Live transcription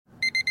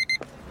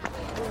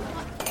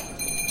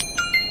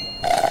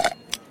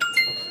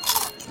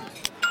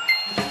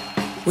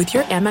With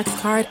your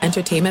Amex card,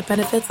 entertainment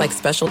benefits like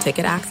special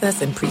ticket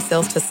access and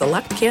pre-sales to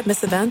select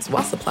can't-miss events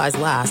while supplies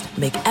last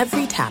make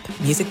every tap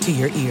music to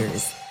your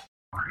ears.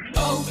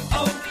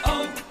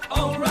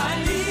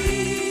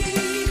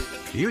 O'Reilly.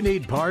 You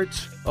need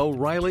parts?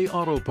 O'Reilly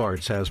Auto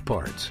Parts has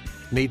parts.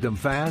 Need them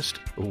fast?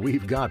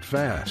 We've got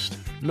fast.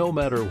 No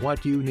matter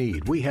what you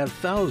need, we have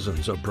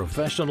thousands of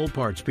professional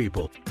parts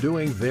people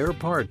doing their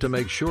part to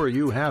make sure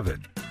you have it.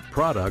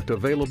 Product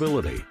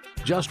availability.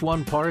 Just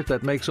one part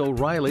that makes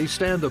O'Reilly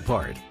stand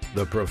apart.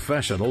 The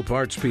professional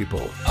parts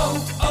people.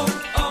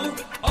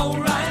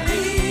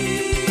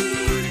 O'Reilly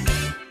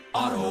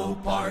Auto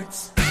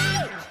Parts.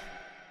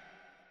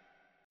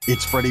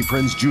 It's Freddie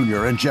Prinze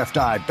Jr. and Jeff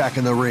Dye back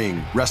in the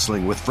ring.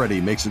 Wrestling with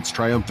Freddie makes its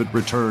triumphant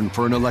return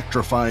for an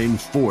electrifying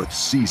 4th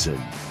season.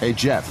 Hey,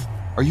 Jeff,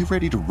 are you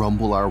ready to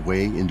rumble our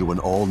way into an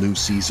all-new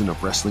season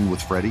of Wrestling with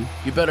Freddie?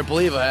 You better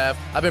believe I have.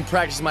 I've been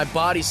practicing my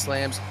body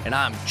slams, and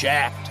I'm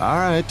jacked. All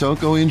right, don't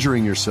go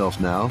injuring yourself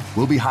now.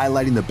 We'll be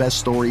highlighting the best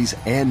stories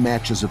and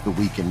matches of the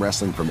week in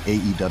wrestling from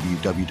AEW,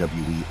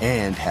 WWE,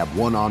 and have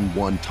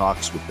one-on-one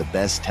talks with the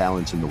best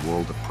talents in the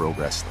world of pro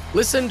wrestling.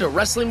 Listen to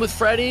Wrestling with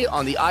Freddie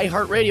on the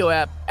iHeartRadio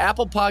app,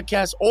 Apple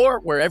Podcasts, or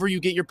wherever you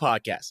get your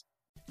podcasts.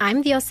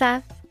 I'm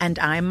Diosa. And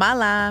I'm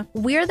Mala.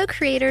 We're the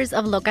creators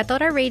of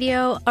Locatora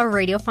Radio, a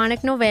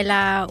radiophonic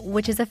novela,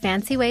 which is a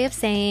fancy way of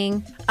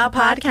saying a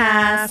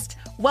podcast.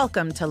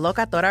 Welcome to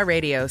Locatora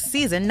Radio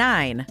Season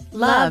 9.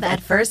 Love at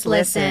First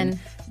Listen.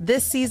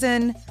 This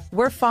season,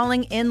 we're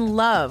falling in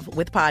love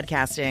with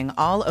podcasting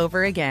all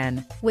over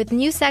again. With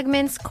new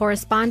segments,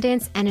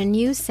 correspondence, and a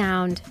new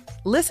sound.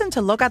 Listen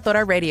to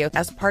Locatora Radio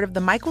as part of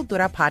the My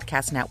Cultura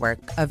Podcast Network.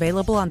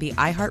 Available on the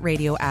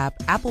iHeartRadio app,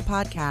 Apple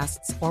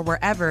Podcasts, or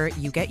wherever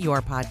you get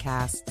your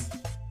podcasts.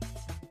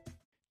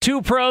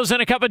 Two pros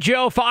and a cup of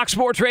Joe, Fox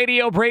Sports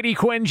Radio. Brady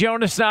Quinn,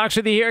 Jonas Knox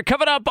with you here.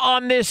 Coming up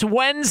on this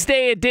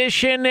Wednesday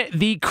edition,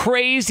 the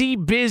crazy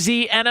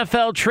busy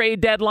NFL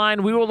trade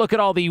deadline. We will look at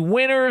all the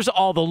winners,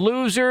 all the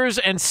losers,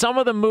 and some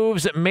of the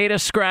moves that made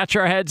us scratch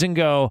our heads and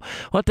go,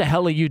 what the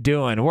hell are you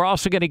doing? We're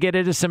also going to get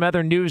into some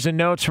other news and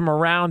notes from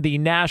around the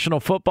National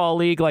Football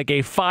League, like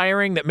a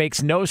firing that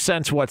makes no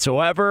sense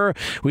whatsoever.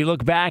 We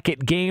look back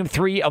at Game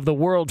 3 of the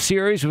World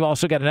Series. We've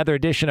also got another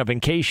edition of In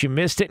Case You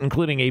Missed It,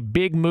 including a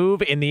big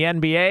move in the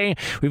NBA.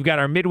 We've got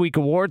our midweek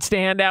awards to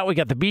hand out. We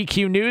got the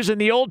BQ News, and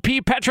the old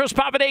P. Petros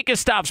Papadakis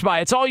stops by.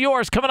 It's all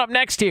yours coming up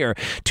next here.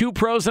 Two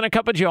pros and a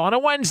cup of Joe on a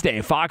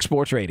Wednesday, Fox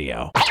Sports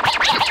Radio. Now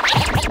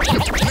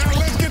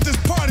let's get this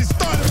party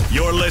started.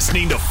 You're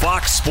listening to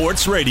Fox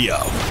Sports Radio.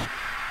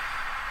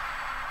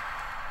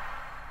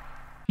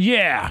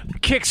 Yeah,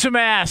 kick some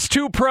ass.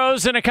 Two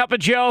pros and a cup of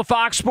Joe,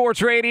 Fox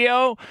Sports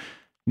Radio.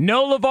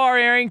 No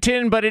LeVar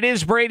Arrington, but it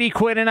is Brady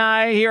Quinn and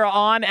I here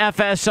on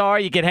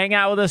FSR. You can hang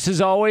out with us as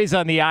always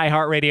on the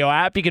iHeartRadio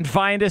app. You can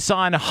find us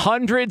on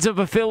hundreds of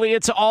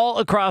affiliates all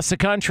across the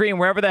country and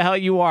wherever the hell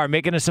you are,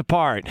 making us a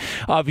part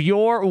of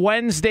your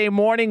Wednesday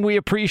morning. We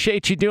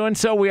appreciate you doing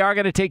so. We are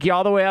going to take you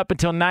all the way up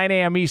until 9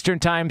 a.m. Eastern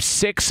Time,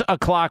 6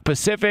 o'clock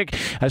Pacific.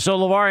 So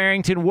LeVar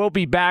Arrington will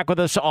be back with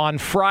us on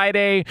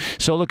Friday.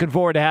 So looking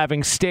forward to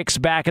having Sticks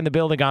back in the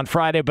building on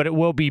Friday, but it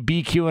will be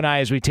BQ and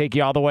I as we take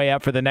you all the way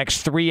up for the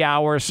next 3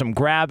 hours. Some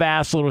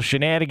grab-ass little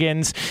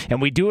shenanigans,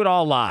 and we do it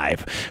all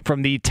live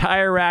from the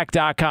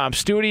TireRack.com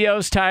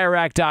studios.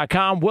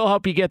 TireRack.com will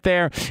help you get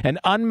there. An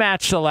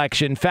unmatched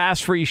selection,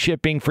 fast free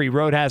shipping, free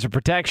road hazard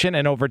protection,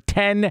 and over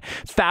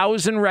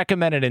 10,000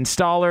 recommended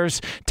installers.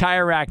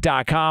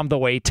 TireRack.com, the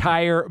way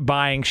tire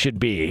buying should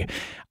be.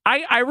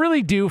 I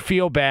really do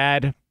feel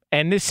bad,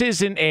 and this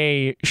isn't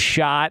a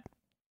shot.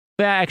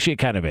 Actually, it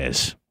kind of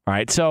is. All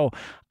right, so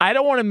I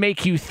don't want to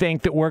make you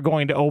think that we're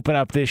going to open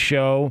up this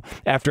show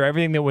after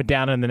everything that went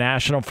down in the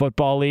National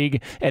Football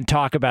League and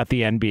talk about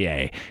the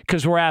NBA,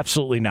 because we're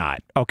absolutely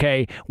not,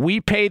 okay?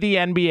 We pay the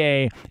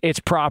NBA its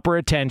proper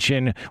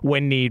attention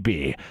when need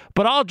be.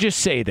 But I'll just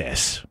say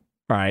this,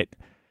 all right?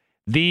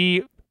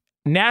 The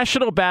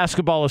National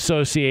Basketball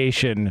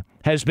Association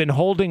has been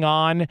holding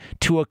on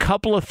to a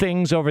couple of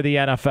things over the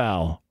NFL,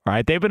 all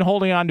right? They've been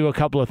holding on to a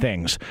couple of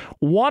things.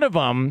 One of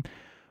them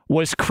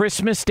was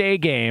Christmas Day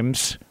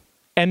games,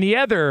 and the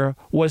other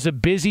was a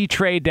busy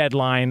trade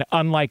deadline,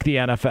 unlike the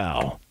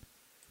NFL.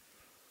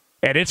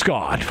 And it's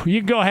gone.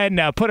 You can go ahead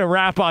and put a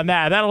wrap on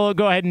that. That'll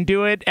go ahead and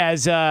do it.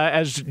 As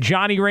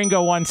Johnny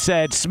Ringo once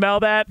said, smell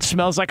that?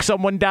 Smells like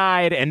someone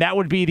died. And that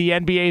would be the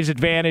NBA's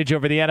advantage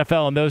over the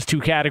NFL in those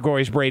two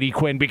categories, Brady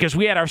Quinn, because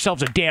we had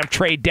ourselves a damn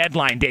trade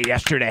deadline day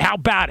yesterday. How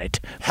about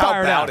it?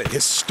 How about it?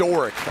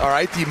 Historic, all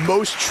right? The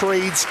most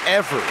trades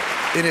ever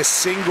in a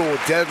single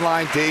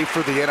deadline day for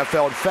the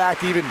NFL. In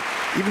fact, even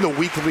the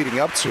week leading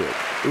up to it,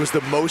 it was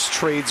the most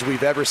trades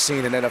we've ever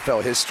seen in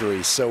NFL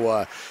history.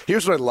 So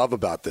here's what I love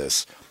about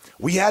this.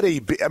 We had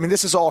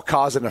this is all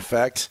cause and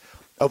effect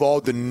of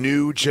all the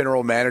new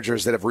general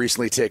managers that have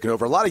recently taken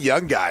over. A lot of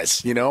young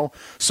guys,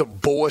 some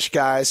bullish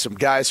guys, some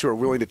guys who are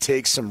willing to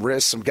take some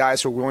risks, some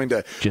guys who are willing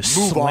to just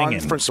move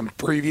slinging on from some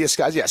previous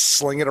guys. Yeah,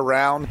 sling it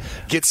around,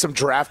 get some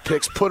draft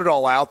picks, put it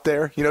all out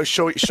there,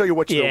 show you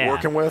what you're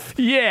working with.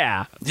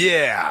 Yeah.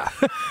 Yeah.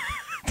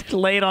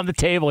 lay it on the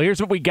table. Here's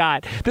what we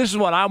got. This is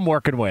what I'm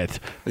working with.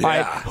 Yeah. All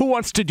right, who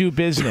wants to do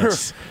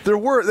business? There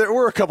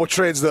were a couple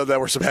trades though that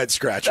were some head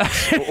scratchers,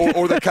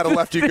 or that kind of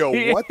left you go,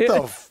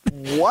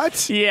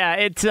 what? Yeah,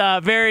 it's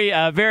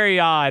very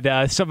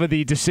odd. Some of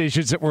the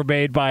decisions that were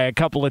made by a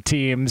couple of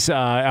teams,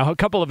 a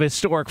couple of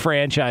historic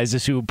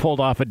franchises who pulled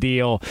off a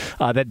deal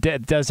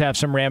that does have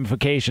some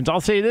ramifications.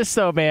 I'll say this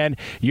though, man,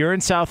 you're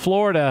in South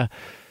Florida.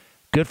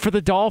 Good for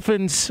the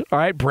Dolphins. All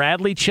right,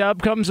 Bradley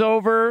Chubb comes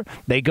over.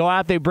 They go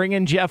out, they bring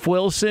in Jeff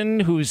Wilson,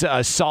 who's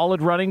a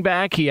solid running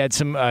back. He had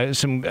some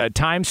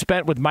time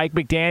spent with Mike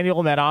McDaniel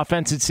in that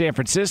offense in San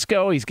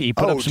Francisco. He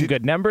put up some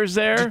good numbers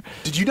there.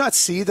 Did you not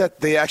see that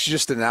they actually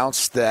just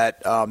announced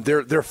that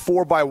their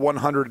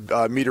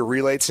 4x100 meter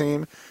relay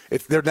team,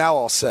 they're now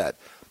all set?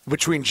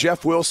 Between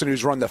Jeff Wilson,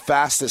 who's run the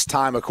fastest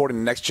time according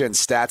to Next Gen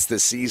Stats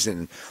this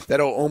season,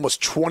 that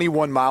almost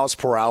 21 miles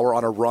per hour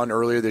on a run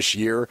earlier this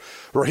year.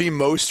 Raheem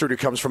Mostert, who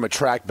comes from a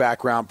track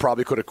background,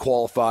 probably could have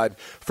qualified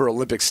for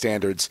Olympic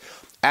standards,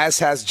 as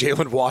has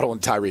Jalen Waddle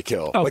and Tyreek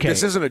Hill. Okay. Like,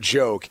 this isn't a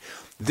joke.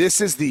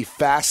 This is the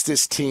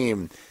fastest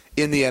team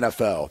in the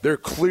NFL. There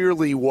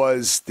clearly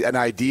was an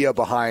idea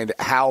behind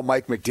how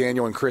Mike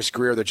McDaniel and Chris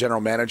Greer, the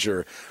general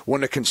manager,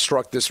 want to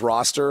construct this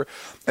roster.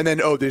 And then,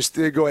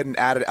 they go ahead and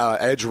add an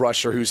edge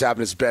rusher who's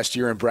having his best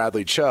year in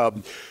Bradley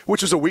Chubb,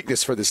 which was a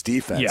weakness for this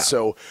defense. Yeah.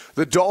 So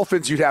the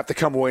Dolphins, you'd have to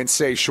come away and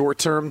say short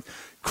term,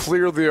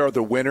 clearly are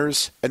the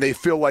winners, and they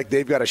feel like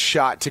they've got a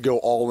shot to go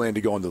all in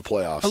to go into the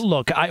playoffs.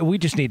 Look, we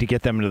just need to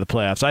get them into the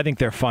playoffs. I think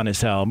they're fun as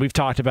hell. We've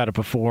talked about it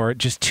before.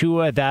 Just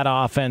Tua, that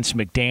offense,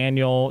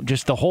 McDaniel,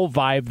 just the whole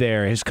vibe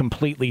there has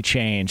completely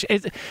changed.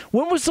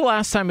 When was the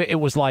last time it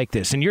was like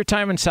this? In your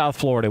time in South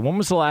Florida, when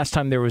was the last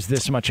time there was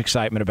this much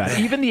excitement about it?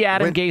 Even the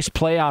Adam Gase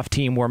playoff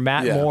team where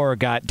Matt Moore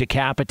got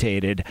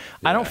decapitated,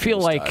 I don't feel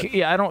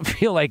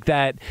like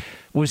that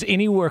was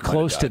anywhere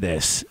close to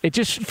this. It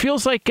just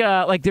feels like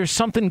there's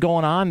something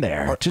going on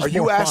there. Are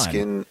you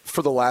asking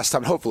for the last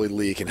time? Hopefully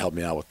Lee can help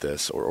me out with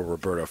this, or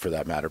Roberto for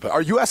that matter. But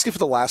are you asking for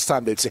the last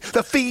time they'd say,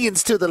 the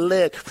fiends to the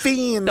left,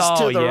 fiends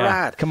to the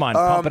right? Come on,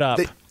 pump it up.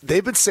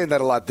 They've been saying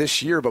that a lot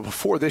this year, but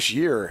before this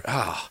year,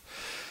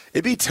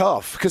 it'd be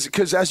tough.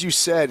 Because as you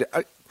said,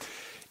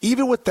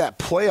 even with that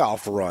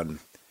playoff run,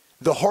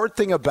 the hard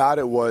thing about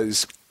it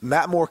was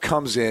Matt Moore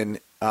comes in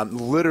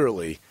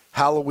literally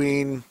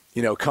Halloween,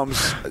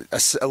 comes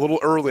a little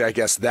early, I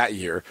guess, that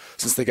year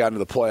since they got into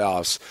the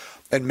playoffs.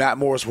 And Matt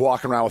Moore's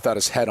walking around without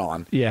his head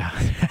on. Yeah.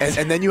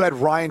 and then you had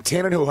Ryan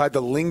Tannehill, who had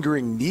the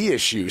lingering knee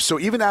issue. So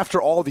even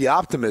after all the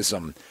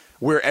optimism,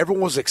 where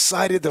everyone was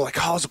excited, they're like,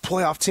 it's a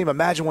playoff team.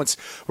 Imagine once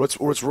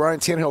Ryan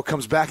Tannehill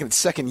comes back in its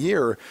second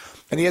year,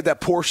 and he had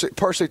that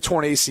partially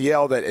torn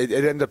ACL that it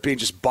ended up being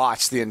just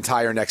botched the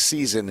entire next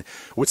season,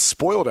 which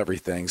spoiled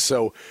everything.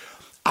 So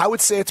I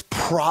would say it's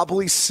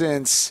probably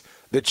since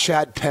the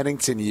Chad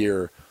Pennington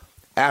year,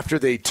 after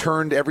they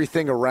turned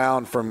everything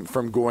around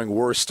from going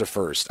worst to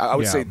first. I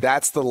would say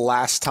that's the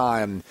last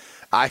time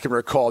I can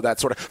recall that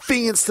sort of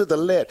fiends to the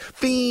left,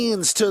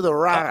 fiends to the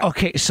right.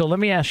 Okay, so let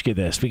me ask you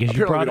this, because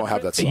you brought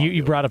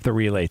up the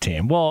relay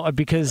team. Well,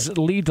 because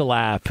Lee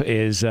DeLapp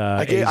is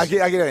I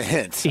get a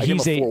hint. I give him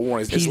a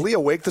forewarning. Is Lee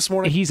awake this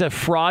morning? He's a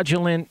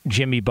fraudulent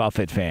Jimmy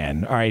Buffett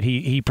fan. All right,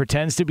 he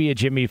pretends to be a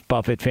Jimmy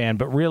Buffett fan,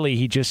 but really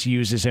he just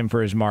uses him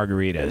for his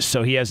margaritas.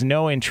 So he has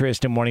no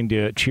interest in wanting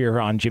to cheer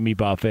on Jimmy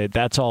Buffett.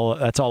 That's all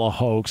a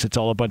hoax. It's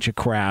all a bunch of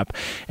crap.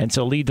 And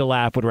so Lee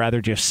DeLapp would rather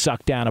just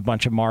suck down a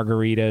bunch of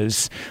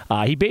margaritas.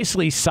 He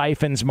basically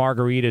siphons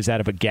margaritas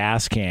out of a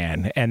gas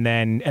can and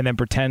then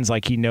pretends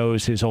like he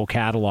knows his whole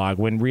catalog,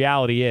 when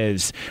reality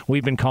is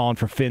we've been calling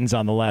for fins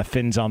on the left,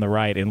 fins on the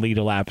right, and Lee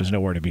DeLapp is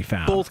nowhere to be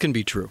found. Both can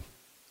be true.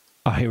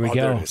 Oh, here we go.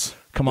 There it is.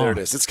 Come on. There it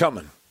is. It's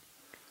coming.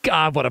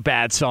 God, what a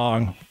bad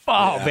song.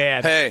 Oh,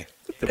 man. Hey,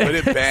 but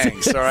it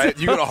bangs, all right?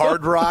 You go to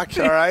Hard Rock,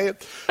 all right?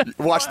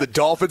 Watch the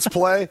Dolphins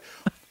play.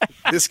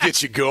 This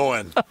gets you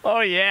going. Oh,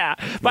 yeah.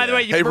 By the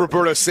way, hey,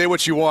 Roberto, say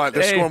what you want.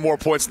 They're scoring more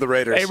points than the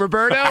Raiders. Hey,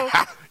 Roberto,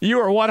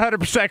 you are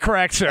 100%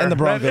 correct, sir. And the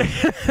Broncos.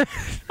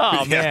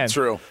 Oh, yeah, man.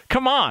 True.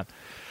 Come on.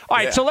 All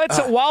right, so let's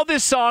while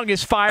this song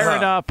is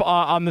firing up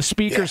on the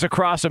speakers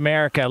across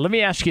America, let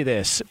me ask you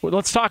this.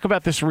 Let's talk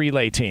about this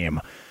relay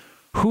team.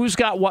 Who's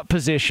got what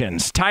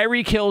positions?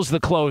 Tyreek Hill's the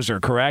closer,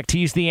 correct?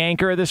 He's the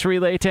anchor of this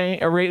relay team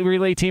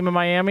in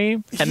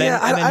Miami?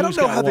 I don't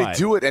know how they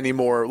do it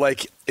anymore.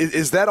 Like,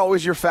 is that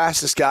always your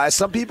fastest guy?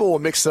 Some people will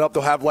mix it up.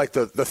 They'll have, like,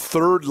 the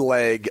third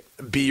leg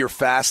be your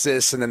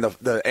fastest, and then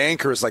the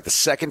anchor is, like, the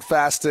second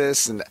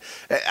fastest. And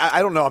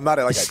I don't know. I'm not,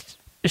 like,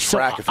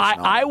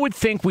 I would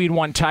think we'd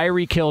want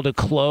Tyreek Hill to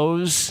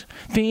close.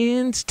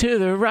 Fins to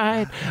the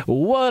right.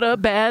 What a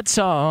bad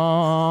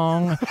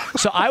song.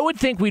 So I would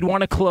think we'd want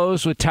to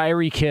close with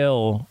Tyreek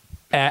Hill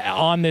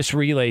on this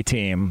relay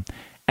team.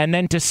 And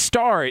then to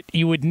start,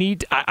 you would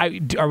need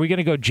are we going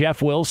to go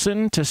Jeff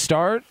Wilson to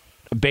start?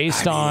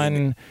 Based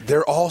on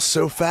they're all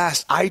so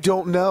fast, I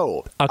don't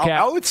know. Okay,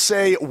 I would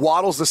say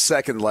Waddle's the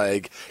second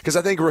leg, because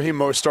I think Raheem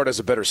Mostert has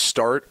a better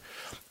start.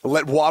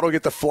 Let Waddle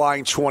get the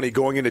flying 20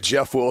 going into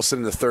Jeff Wilson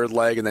in the third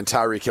leg, and then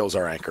Tyreek Hill's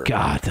our anchor.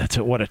 God,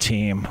 what a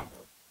team.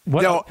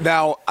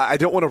 Now, I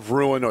don't want to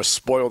ruin or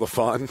spoil the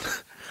fun,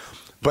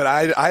 but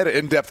I had an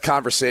in-depth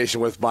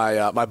conversation with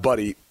my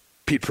buddy,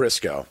 Pete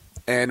Prisco.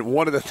 And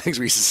one of the things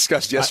we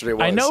discussed yesterday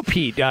was... I know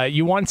Pete.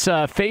 You once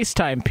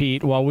FaceTime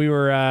Pete while we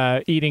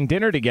were eating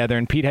dinner together,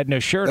 and Pete had no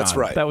shirt on. That's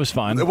right. That was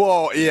fun.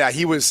 Well, yeah,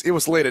 it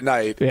was late at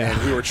night,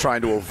 and we were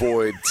trying to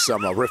avoid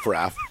some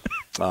riffraff.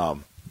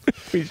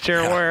 We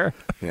sure were.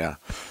 Yeah.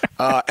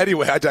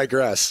 Anyway, I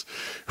digress.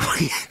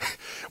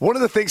 One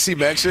of the things he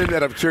mentioned,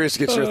 and I'm curious to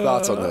get your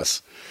thoughts on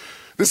this.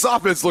 This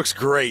offense looks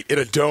great in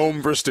a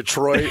dome versus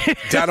Detroit,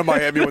 down in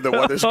Miami when the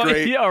weather's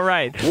great. Yeah,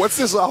 right. What's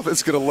this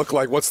offense going to look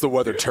like once the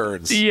weather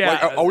turns? Yeah.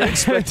 Like, are we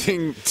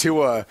expecting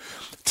to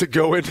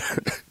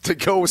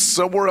go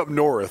somewhere up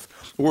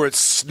north where it's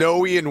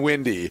snowy and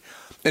windy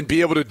and be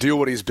able to do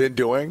what he's been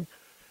doing?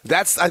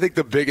 That's, I think,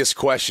 the biggest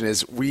question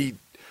is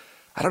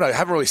I don't know. I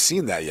haven't really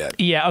seen that yet.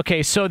 Yeah.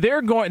 Okay. So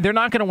they're not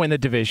going to win the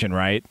division,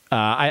 right?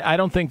 I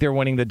don't think they're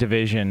winning the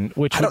division.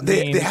 Which would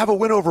mean, they have a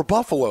win over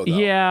Buffalo, though.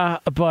 Yeah,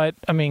 but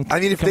I mean,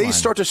 if they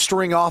start to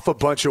string off a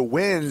bunch of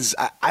wins,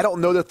 I don't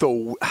know that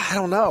I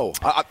don't know.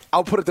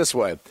 I'll put it this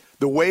way: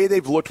 the way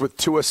they've looked with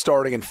Tua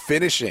starting and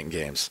finishing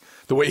games,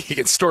 the way he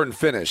can start and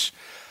finish,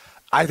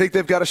 I think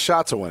they've got a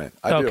shot to win it.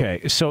 I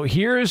do. So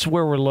here's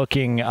where we're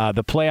looking.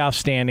 The playoff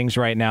standings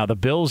right now. The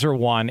Bills are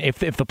 1. If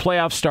the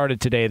playoffs started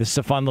today, this is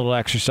a fun little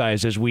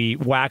exercise as we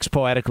wax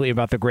poetically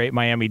about the great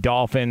Miami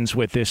Dolphins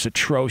with this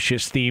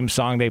atrocious theme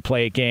song they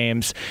play at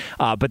games,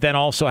 but then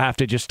also have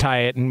to just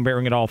tie it and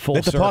bring it all full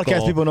circle. Let the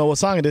podcast people know what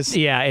song it is.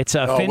 Yeah, it's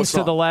fins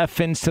to the left,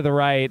 fins to the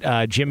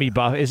right. Jimmy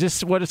Buffett. Is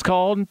this what it's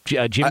called?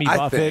 Jimmy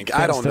Buffett?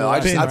 I don't know.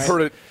 I've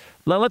heard it.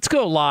 Let's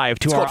go live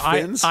to our.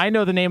 I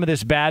know the name of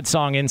this bad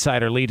song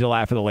insider, Lee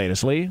DeLapp, for the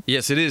latest. Lee?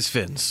 Yes, it is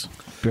Fins.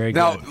 Very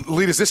now, good.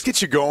 Lee, does this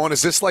get you going?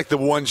 Is this like the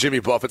one Jimmy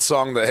Buffett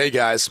song that, hey,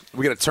 guys,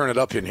 we got to turn it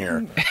up in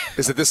here?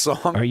 Is it this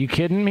song? Are you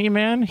kidding me,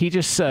 man? He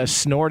just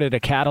snorted a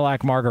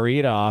Cadillac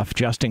Margarita off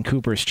Justin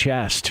Cooper's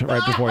chest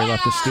right before he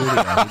left the studio.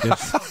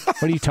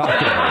 What are you talking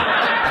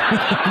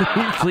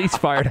about? Please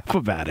fired up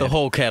about it. The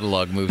whole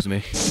catalog moves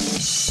me.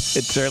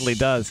 It certainly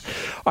does.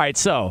 All right,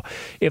 so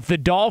if the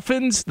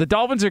Dolphins are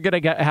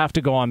going to have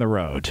to go on the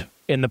road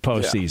in the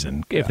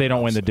postseason if they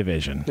don't win the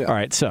division. Yeah. All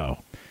right, so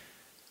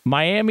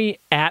Miami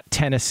at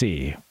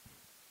Tennessee.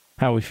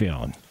 How are we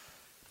feeling?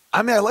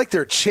 I mean, I like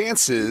their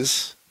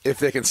chances if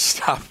they can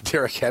stop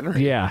Derrick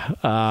Henry. Yeah,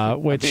 I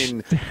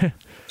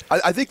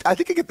think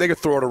they could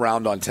throw it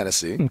around on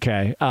Tennessee.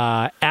 Okay,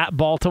 at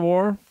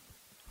Baltimore.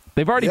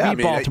 They've already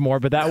beat Baltimore,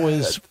 but that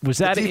was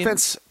that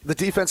defense? The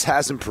defense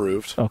has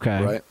improved.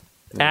 Okay, right.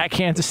 Yeah. At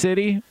Kansas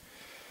City.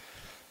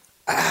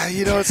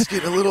 It's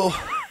getting a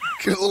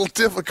little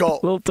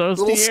difficult, a little toasty,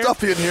 a little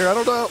stuffy in here. I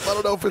don't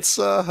know if it's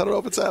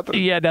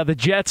happening. Yeah, now the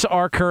Jets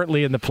are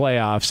currently in the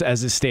playoffs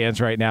as it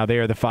stands right now. They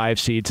are the 5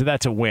 seed, so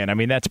that's a win. I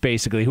mean, that's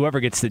basically whoever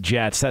gets the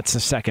Jets. That's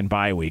the second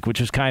bye week, which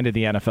is kind of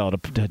the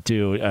NFL to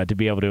do to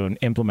be able to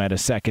implement a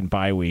second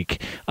bye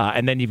week.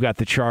 And then you've got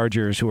the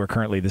Chargers, who are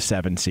currently the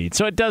 7 seed.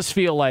 So it does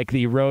feel like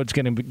the road's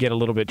going to get a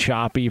little bit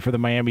choppy for the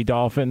Miami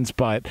Dolphins,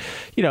 but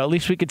at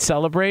least we could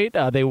celebrate.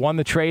 They won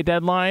the trade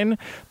deadline.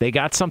 They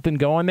got something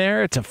going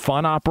there. It's a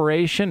fun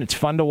operation. It's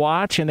fun to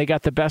watch, and they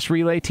got the best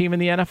relay team in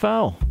the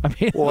NFL.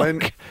 I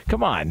mean,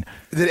 come on.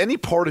 Did any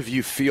part of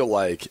you feel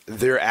like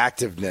their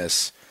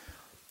activeness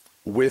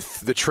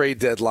with the trade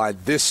deadline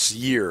this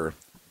year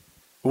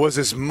was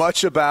as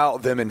much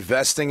about them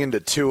investing into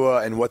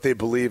Tua and what they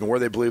believe and where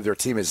they believe their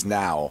team is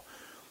now,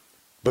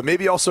 but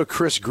maybe also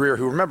Chris Grier,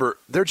 who, remember,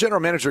 their general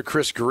manager,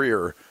 Chris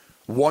Grier,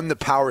 won the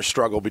power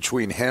struggle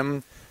between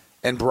him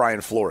and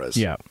Brian Flores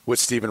with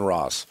Stephen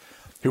Ross,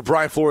 who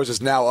Brian Flores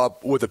is now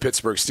up with the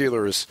Pittsburgh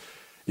Steelers,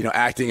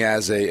 acting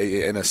as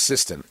an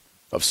assistant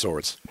of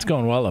sorts. It's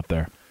going well up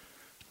there.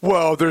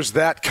 Well, there's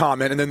that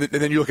comment, and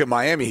then you look at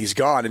Miami, he's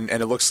gone, and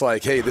it looks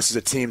like, hey, this is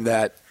a team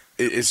that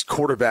is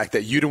quarterback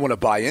that you didn't want to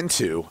buy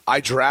into. I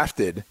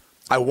drafted,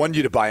 I wanted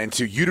you to buy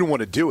into, you didn't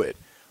want to do it.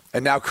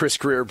 And now Chris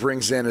Grier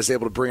is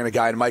able to bring in a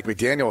guy in Mike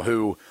McDaniel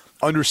who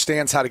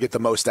understands how to get the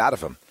most out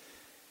of him.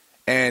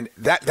 And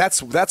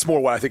that's more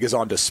what I think is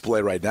on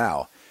display right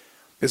now.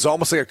 It's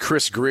almost like a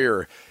Chris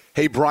Grier,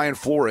 hey, Brian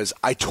Flores,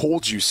 I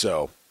told you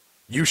so.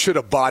 You should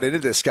have bought into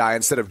this guy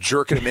instead of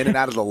jerking him in and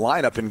out of the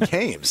lineup in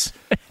games.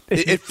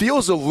 It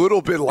feels a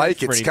little bit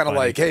like it's kind of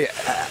like, hey,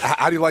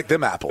 how do you like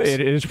them apples? It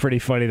is pretty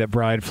funny that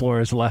Brian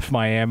Flores left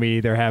Miami.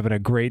 They're having a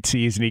great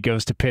season. He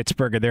goes to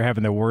Pittsburgh, and they're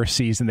having the worst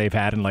season they've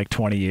had in like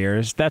 20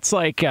 years. That's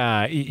like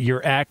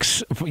your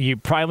ex. You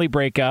finally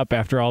break up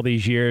after all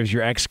these years.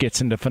 Your ex gets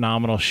into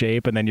phenomenal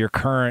shape, and then your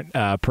current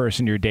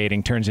person you're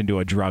dating turns into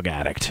a drug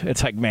addict.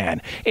 It's like,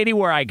 man,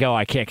 anywhere I go,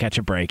 I can't catch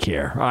a break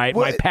here. All right,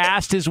 my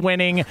past is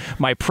winning.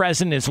 My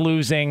present is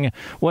losing.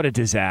 What a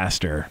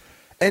disaster.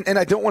 And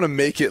I don't want to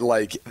make it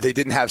like they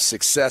didn't have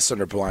success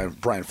under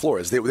Brian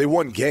Flores. They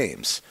won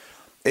games.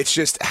 It's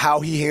just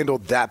how he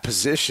handled that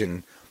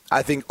position,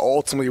 I think,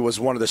 ultimately was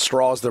one of the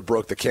straws that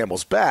broke the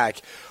camel's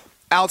back.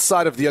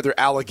 Outside of the other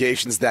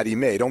allegations that he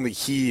made, only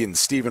he and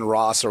Stephen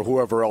Ross or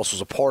whoever else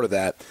was a part of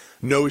that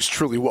knows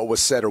truly what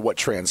was said or what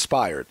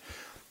transpired.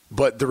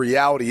 But the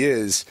reality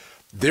is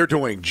they're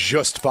doing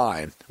just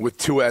fine with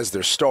Tua as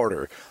their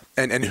starter.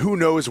 And who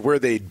knows where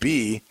they'd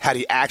be had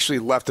he actually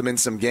left them in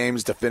some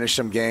games to finish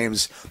some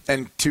games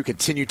and to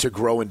continue to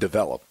grow and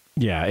develop.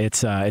 Yeah,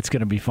 it's going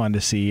to be fun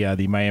to see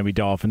the Miami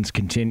Dolphins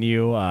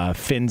continue.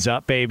 Fins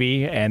up,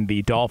 baby, and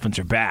the Dolphins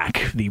are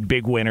back, the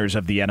big winners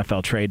of the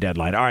NFL trade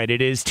deadline. All right,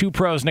 it is Two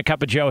Pros and a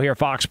Cup of Joe here,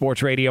 Fox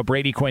Sports Radio.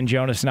 Brady Quinn,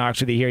 Jonas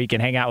Knox with you here. You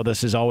can hang out with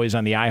us as always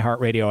on the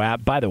iHeartRadio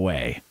app. By the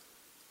way,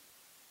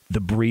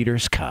 the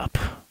Breeders' Cup.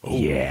 Ooh,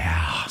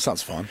 yeah.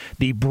 Sounds fun.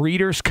 The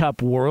Breeders'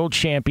 Cup World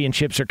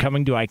Championships are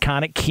coming to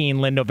iconic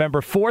Keeneland November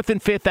 4th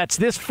and 5th. That's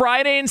this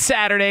Friday and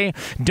Saturday.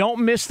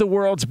 Don't miss the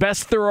world's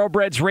best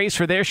thoroughbreds race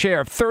for their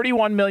share of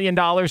 $31 million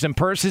in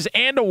purses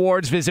and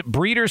awards. Visit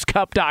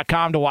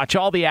breederscup.com to watch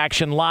all the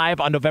action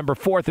live on November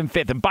 4th and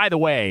 5th. And by the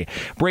way,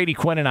 Brady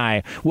Quinn and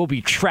I will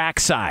be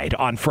trackside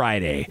on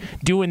Friday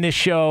doing this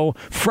show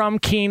from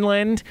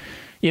Keeneland.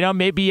 You know,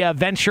 maybe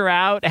venture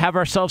out, have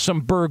ourselves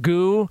some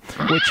burgoo,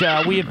 which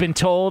we have been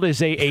told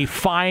is a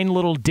fine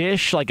little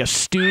dish, like a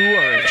stew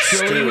or a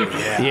chili.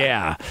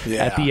 Yeah.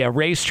 At the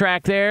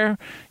racetrack there.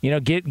 You know,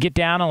 get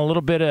down on a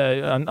little bit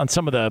of on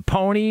some of the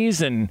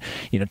ponies, and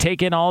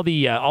take in all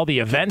the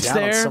events get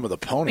down there. On some of the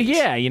ponies.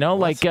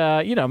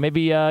 Yeah,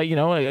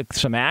 maybe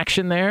some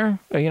action there.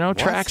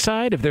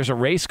 Trackside if there's a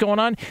race going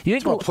on. You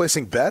think about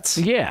placing bets?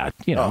 Yeah.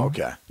 Oh,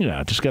 okay.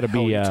 Just got to be.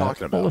 What are you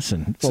talking about? Well,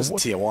 listen, this is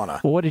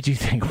Tijuana. Well, what did you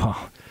think?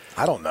 Well,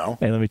 I don't know.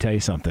 Hey, let me tell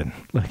you something.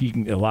 Look, you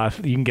can get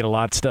a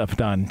lot of stuff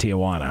done in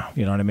Tijuana.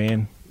 You know what I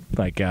mean?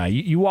 Like go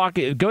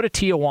to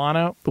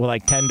Tijuana with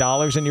like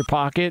 $10 in your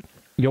pocket.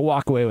 You'll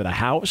walk away with a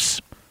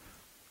house,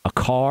 a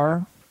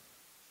car,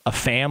 a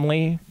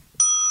family,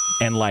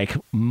 and like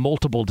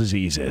multiple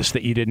diseases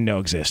that you didn't know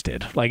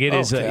existed. Like it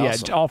is,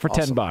 awesome. All for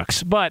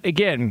 $10. But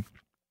again,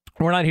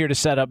 we're not here to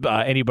set up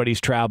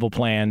anybody's travel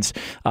plans.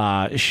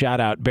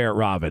 Shout out Barrett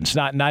Robbins.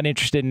 Not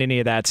interested in any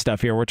of that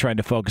stuff here. We're trying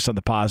to focus on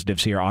the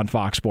positives here on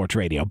Fox Sports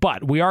Radio.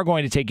 But we are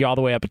going to take you all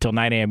the way up until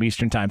 9 a.m.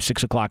 Eastern Time,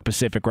 6 o'clock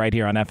Pacific, right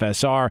here on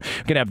FSR.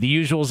 We're going to have the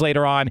usuals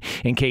later on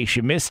in case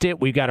you missed it.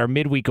 We've got our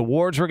midweek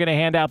awards we're going to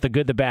hand out, the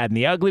good, the bad, and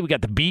the ugly. We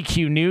got the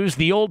BQ News.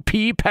 The old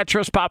P,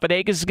 Petros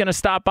Papadakis, is going to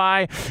stop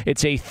by.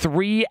 It's a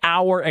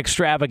 3-hour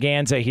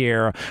extravaganza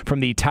here from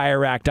the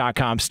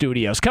TireRack.com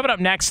studios. Coming up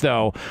next,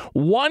 though,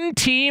 one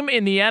team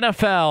in the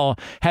NFL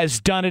has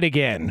done it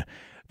again.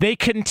 They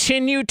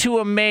continue to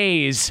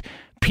amaze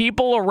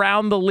people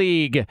around the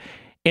league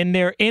in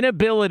their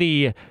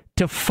inability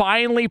to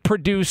finally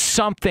produce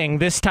something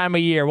this time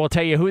of year. We'll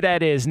tell you who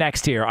that is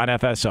next here on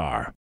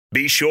FSR.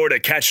 Be sure to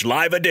catch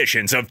live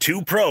editions of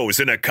Two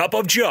Pros and a Cup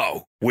of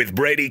Joe with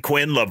Brady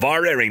Quinn,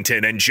 LeVar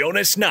Arrington, and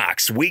Jonas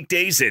Knox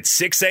weekdays at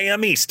 6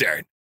 a.m.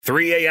 Eastern,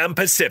 3 a.m.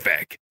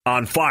 Pacific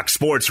on Fox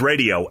Sports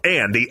Radio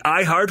and the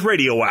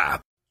iHeartRadio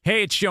app.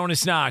 Hey, it's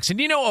Jonas Knox, and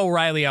you know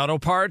O'Reilly Auto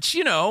Parts.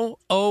 You know,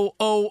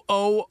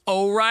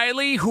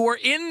 O'Reilly, who are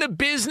in the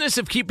business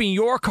of keeping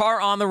your car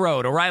on the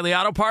road. O'Reilly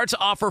Auto Parts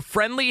offer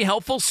friendly,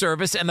 helpful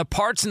service and the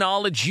parts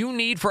knowledge you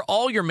need for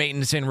all your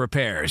maintenance and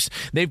repairs.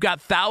 They've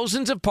got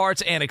thousands of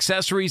parts and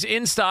accessories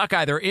in stock,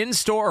 either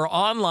in-store or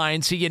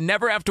online, so you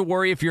never have to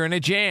worry if you're in a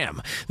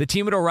jam. The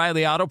team at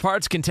O'Reilly Auto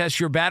Parts can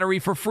test your battery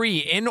for free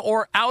in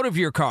or out of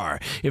your car.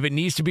 If it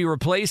needs to be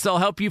replaced, they'll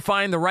help you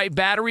find the right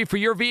battery for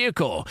your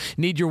vehicle.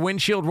 Need your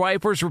windshield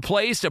wipers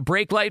replaced, a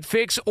brake light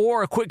fix,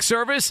 or a quick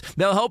service?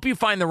 They'll help you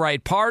find the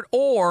right part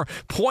or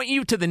point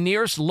you to the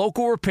nearest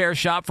local repair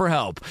shop for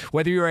help.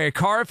 Whether you're a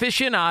car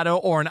aficionado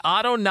or an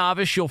auto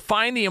novice, you'll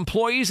find the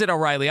employees at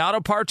O'Reilly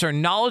Auto Parts are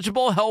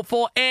knowledgeable,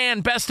 helpful,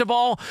 and best of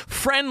all,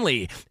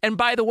 friendly. And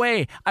by the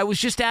way, I was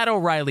just at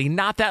O'Reilly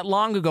not that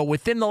long ago,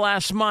 within the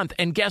last month,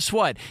 and guess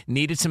what?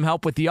 Needed some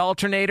help with the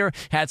alternator,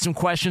 had some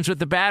questions with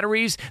the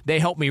batteries. They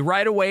helped me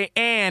right away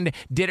and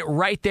did it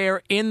right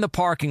there in the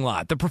parking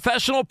lot. The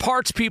professional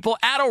parts people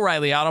at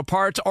O'Reilly Auto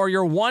Parts are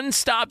your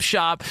one-stop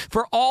shop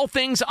for all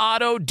things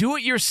auto,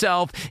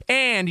 do-it-yourself,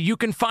 and you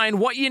can find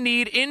what you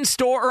need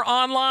in-store or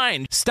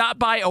online. Stop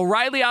by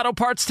O'Reilly Auto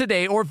Parts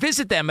today or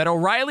visit them at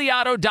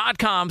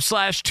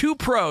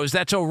O'ReillyAuto.com/2pros.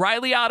 That's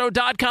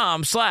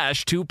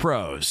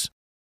O'ReillyAuto.com/2pros.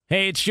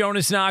 Hey, it's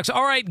Jonas Knox.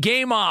 All right,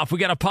 game off. We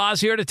got to pause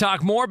here to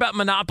talk more about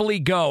Monopoly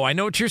Go. I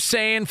know what you're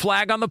saying.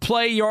 Flag on the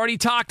play. You already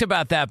talked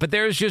about that, but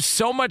there's just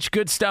so much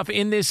good stuff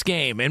in this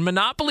game. In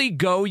Monopoly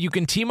Go, you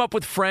can team up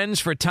with friends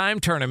for time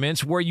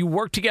tournaments where you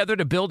work together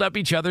to build up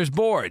each other's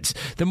boards.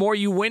 The more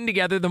you win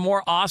together, the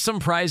more awesome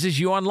prizes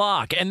you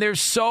unlock. And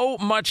there's so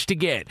much to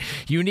get.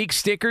 Unique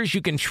stickers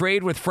you can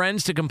trade with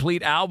friends to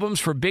complete albums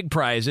for big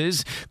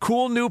prizes.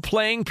 Cool new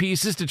playing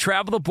pieces to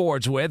travel the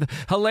boards with.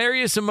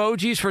 Hilarious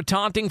emojis for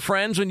taunting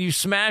friends when you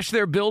smash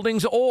their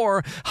buildings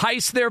or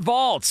heist their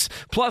vaults.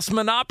 Plus,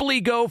 Monopoly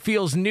Go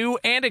feels new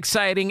and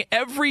exciting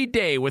every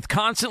day with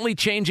constantly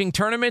changing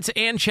tournaments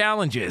and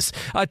challenges.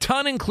 A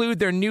ton include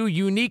their new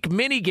unique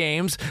mini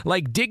games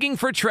like digging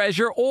for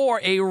treasure or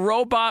a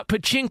robot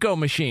pachinko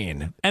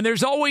machine. And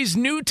there's always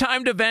new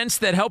timed events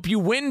that help you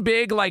win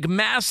big, like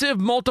massive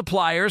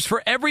multipliers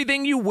for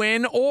everything you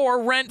win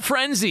or rent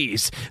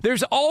frenzies.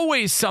 There's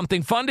always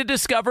something fun to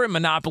discover in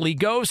Monopoly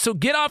Go, so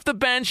get off the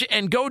bench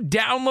and go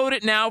download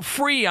it now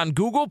free on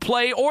Google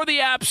Play or the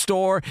App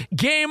Store.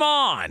 Game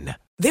on!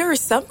 There are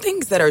some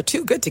things that are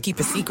too good to keep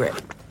a secret.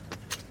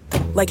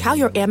 Like how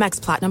your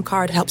Amex Platinum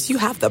card helps you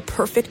have the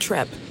perfect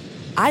trip.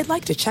 I'd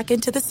like to check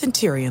into the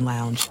Centurion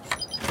Lounge.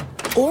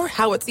 Or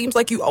how it seems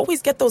like you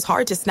always get those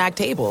hard-to-snag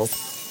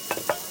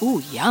tables.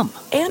 Ooh, yum.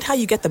 And how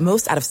you get the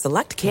most out of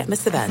select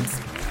can't-miss events.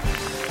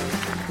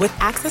 With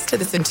access to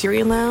the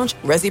Centurion Lounge,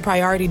 Resi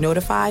Priority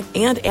Notify,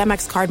 and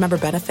Amex card member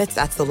benefits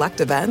at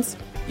select events,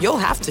 you'll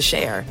have to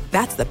share.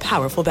 That's the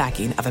powerful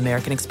backing of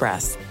American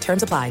Express.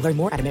 Terms apply. Learn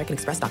more at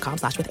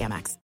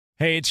americanexpress.com/withAmex.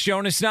 Hey, it's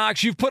Jonas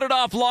Knox. You've put it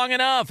off long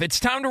enough. It's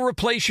time to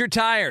replace your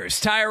tires.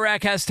 Tire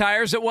Rack has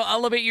tires that will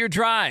elevate your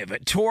drive.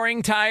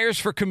 Touring tires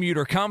for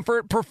commuter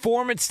comfort,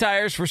 performance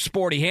tires for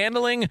sporty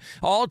handling,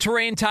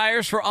 all-terrain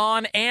tires for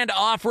on- and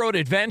off-road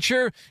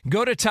adventure.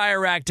 Go to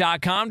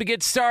TireRack.com to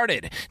get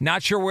started.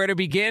 Not sure where to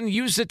begin?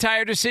 Use the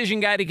Tire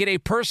Decision Guide to get a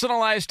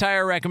personalized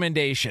tire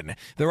recommendation.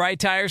 The right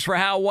tires for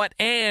how, what,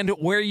 and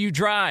where you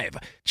drive.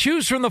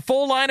 Choose from the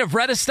full line of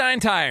Redestein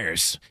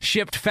tires.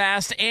 Shipped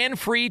fast and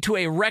free to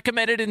a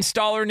recommended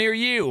installer near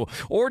you,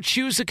 or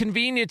choose the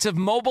convenience of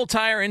mobile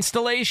tire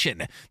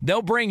installation.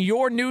 They'll bring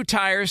your new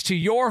tires to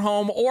your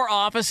home or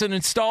office and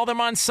install them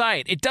on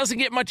site. It doesn't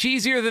get much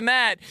easier than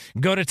that.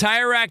 Go to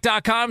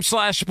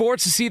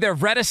TireRack.com/sports to see their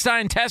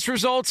Redestein test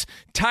results,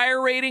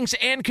 tire ratings,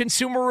 and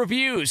consumer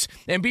reviews.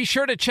 And be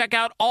sure to check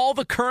out all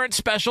the current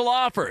special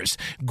offers.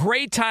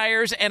 Great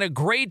tires and a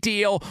great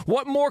deal.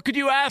 What more could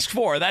you ask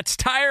for? That's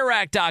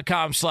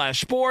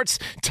TireRack.com/sports.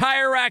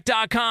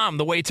 TireRack.com,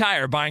 the way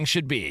tire buying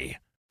should be.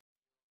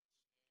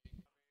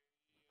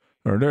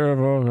 We're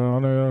never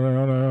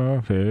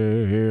gonna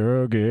stay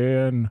here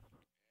again.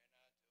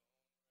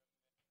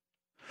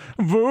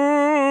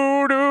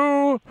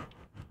 Voodoo.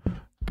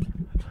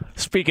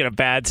 Speaking of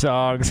bad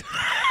songs.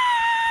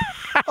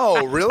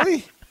 Oh,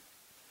 really?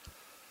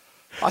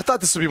 I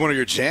thought this would be one of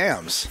your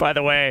jams. By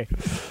the way,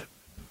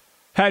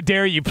 how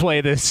dare you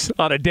play this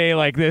on a day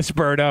like this,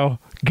 Berto?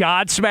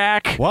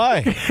 Godsmack.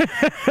 Why?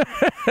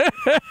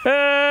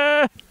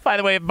 By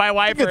the way, if my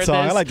wife heard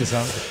song. this, I like the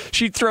song.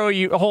 She'd throw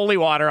you holy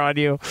water on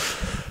you.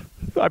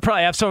 I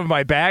probably have some of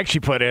my bag she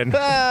put in,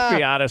 to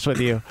be honest with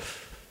you.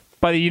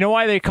 But you know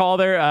why they call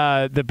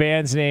the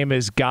band's name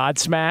is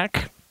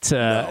Godsmack? It's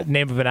a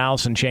name of an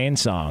Alice in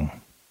Chains song.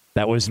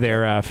 That was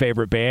their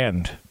favorite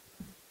band.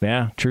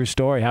 Yeah, true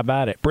story. How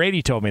about it?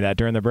 Brady told me that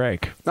during the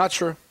break. Not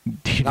true.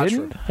 You Not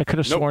didn't? true. I could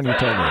have sworn you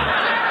told me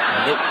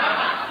that. Nope.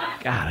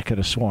 God, I could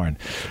have sworn.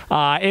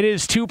 It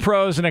is Two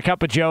Pros and a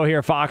Cup of Joe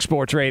here, Fox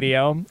Sports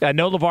Radio.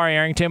 No LeVar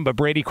Arrington, but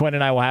Brady Quinn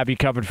and I will have you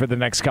covered for the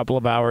next couple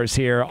of hours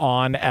here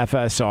on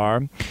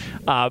FSR.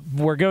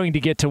 We're going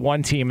to get to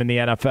one team in the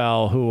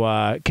NFL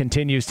who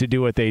continues to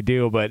do what they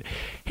do. But,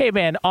 hey,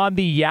 man, on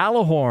the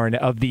Yalahorn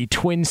of the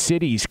Twin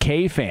Cities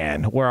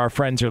K-Fan, where our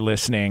friends are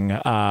listening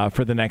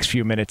for the next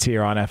few minutes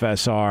here on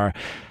FSR,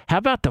 how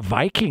about the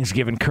Vikings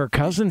giving Kirk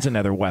Cousins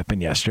another weapon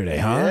yesterday,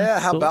 huh? Yeah,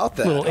 how about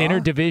that? Little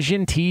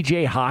interdivision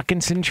T.J.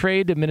 Hawkinson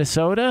trade to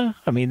Minnesota.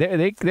 I mean,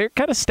 they're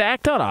kind of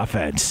stacked on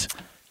offense.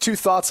 Two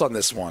thoughts on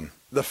this one.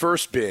 The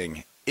first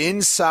being,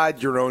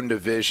 inside your own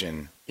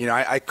division, you know,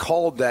 I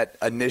called that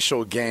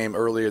initial game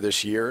earlier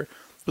this year. It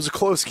was a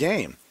close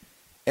game.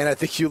 And I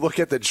think you look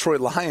at the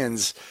Detroit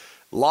Lions,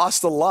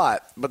 lost a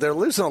lot, but they're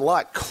losing a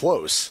lot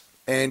close.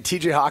 And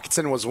T.J.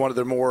 Hawkinson was one of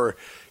their more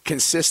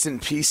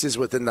consistent pieces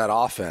within that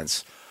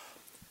offense.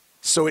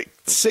 So it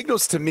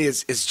signals to me,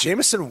 is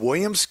Jameson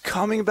Williams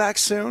coming back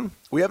soon?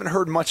 We haven't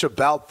heard much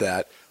about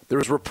that. There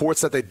was reports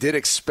that they did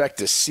expect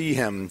to see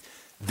him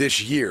this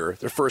year,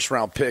 their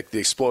first-round pick, the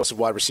explosive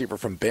wide receiver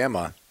from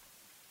Bama.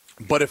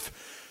 But if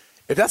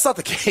that's not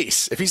the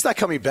case, if he's not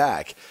coming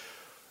back,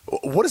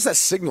 what is that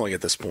signaling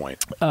at this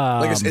point?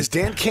 Is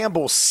Dan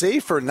Campbell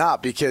safe or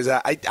not? Because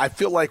I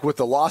feel like with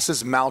the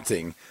losses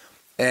mounting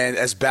and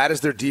as bad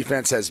as their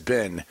defense has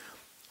been,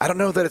 I don't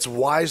know that it's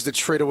wise to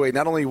trade away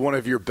not only one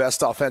of your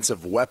best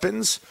offensive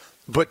weapons,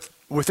 but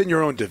within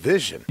your own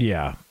division.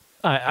 Yeah.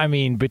 I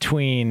mean,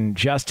 between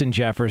Justin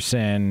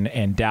Jefferson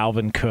and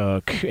Dalvin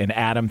Cook and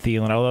Adam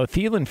Thielen, although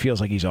Thielen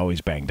feels like he's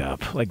always banged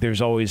up. Like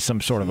there's always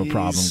some sort of a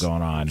problem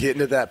going on.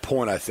 Getting to that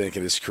point, I think,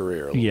 in his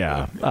career.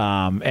 Yeah.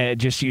 And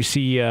just you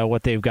see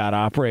what they've got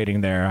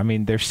operating there. I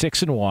mean, they're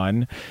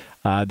 6-1.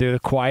 They're the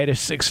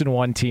quietest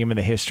 6-1 team in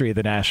the history of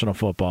the National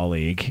Football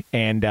League.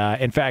 And,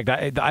 in fact,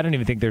 I don't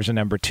even think there's a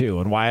number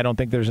 2. And why I don't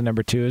think there's a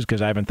number 2 is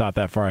because I haven't thought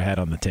that far ahead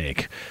on the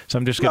take. So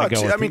I'm just going to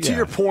go with to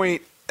your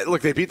point,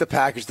 look, they beat the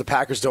Packers. The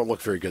Packers don't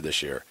look very good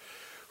this year.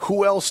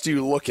 Who else do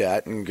you look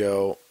at and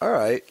go, all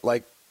right,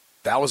 like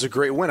that was a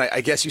great win.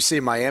 I guess you say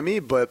Miami,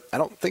 but I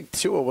don't think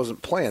Tua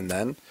wasn't playing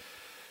then.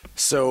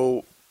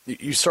 So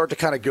you start to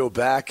kind of go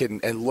back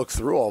and look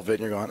through all of it,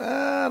 and you're going,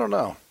 I don't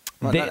know.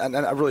 I'm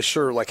not really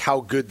sure like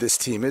how good this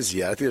team is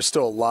yet. I think there's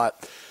still a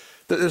lot.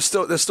 There's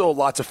still a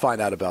lot to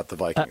find out about the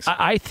Vikings.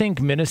 I think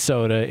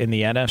Minnesota in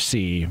the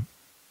NFC.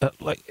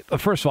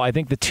 First of all, I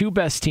think the two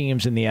best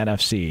teams in the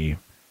NFC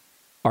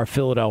are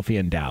Philadelphia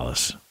and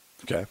Dallas.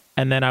 Okay.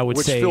 And then I would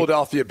say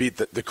Philadelphia beat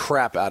the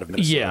crap out of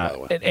Minnesota, by the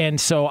way. And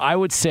so I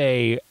would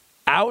say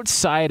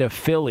outside of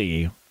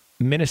Philly,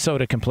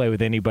 Minnesota can play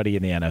with anybody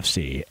in the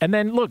NFC. And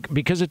then look,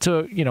 because it's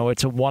a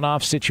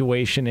one-off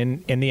situation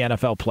in the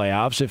NFL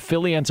playoffs, if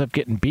Philly ends up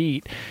getting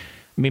beat,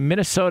 I mean,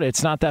 Minnesota,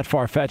 it's not that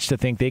far-fetched to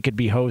think they could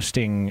be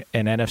hosting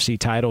an NFC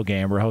title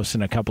game or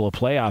hosting a couple of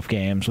playoff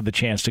games with a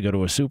chance to go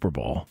to a Super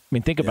Bowl. I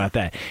mean, think about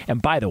that.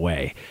 And by the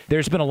way,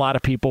 there's been a lot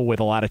of people with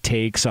a lot of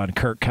takes on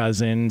Kirk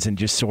Cousins and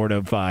just sort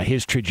of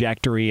his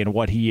trajectory and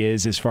what he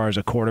is as far as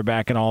a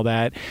quarterback and all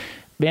that.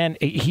 Man,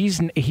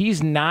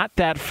 he's not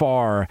that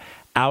far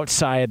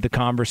outside the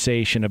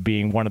conversation of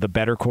being one of the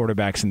better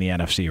quarterbacks in the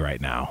NFC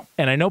right now.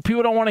 And I know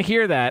people don't want to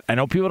hear that. I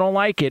know people don't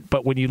like it.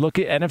 But when you look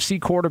at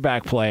NFC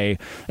quarterback play,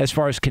 as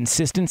far as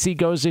consistency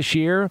goes this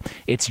year,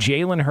 it's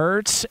Jalen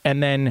Hurts.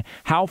 And then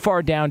how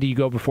far down do you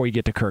go before you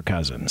get to Kirk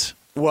Cousins?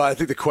 Well, I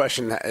think the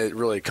question it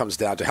really comes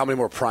down to how many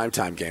more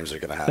primetime games they're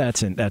going to have.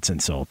 That's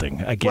insulting.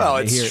 Again, well,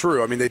 it's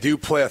true. I mean, they do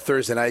play a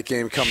Thursday night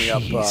game coming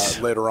up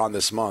later on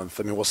this month.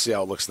 I mean, we'll see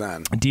how it looks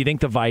then. Do you think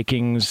the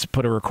Vikings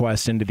put a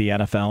request into the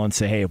NFL and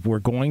say, hey, if we're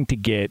going to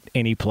get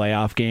any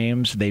playoff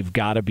games, they've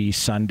got to be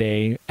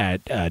Sunday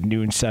at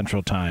noon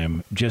Central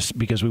Time, just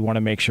because we want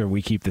to make sure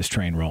we keep this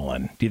train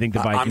rolling? Do you think the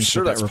Vikings I'm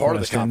sure put that's that part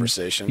of the in?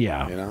 conversation.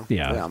 Yeah. You know?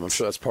 Yeah, I'm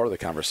sure that's part of the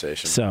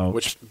conversation. So,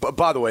 which,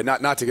 by the way,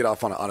 not to get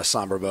off on a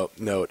somber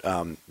note,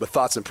 but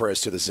thoughts and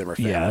prayers to the Zimmer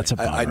family. Yeah, that's a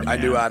bummer, I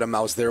knew Adam.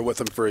 I was there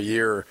with him for a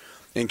year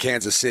in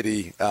Kansas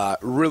City.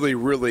 Really,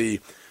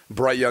 really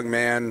bright young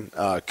man,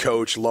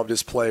 coach, loved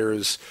his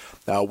players.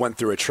 Went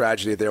through a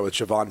tragedy there with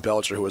Javon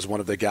Belcher, who was one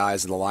of the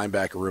guys in the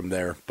linebacker room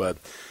there. But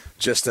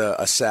just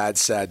a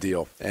sad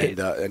deal,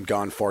 and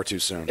gone far too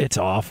soon. It's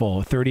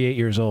awful. 38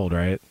 years old,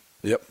 right?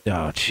 Yep.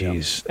 Oh,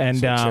 jeez. Yep.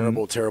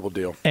 And terrible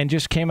deal. And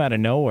just came out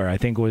of nowhere. I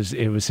think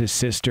it was his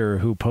sister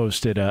who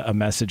posted a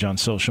message on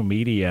social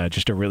media,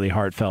 just a really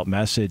heartfelt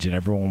message, and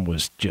everyone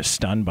was just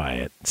stunned by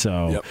it.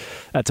 So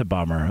That's a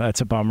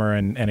bummer.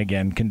 And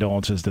again,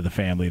 condolences to the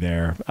family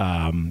there.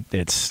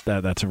 That's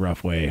a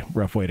rough way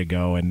to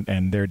go,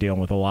 and they're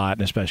dealing with a lot,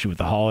 and especially with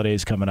the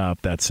holidays coming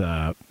up. That's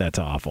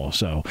awful.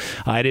 So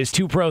it is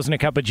Two Pros and a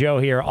Cup of Joe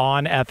here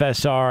on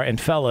FSR, and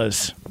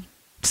fellas,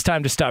 it's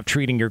time to stop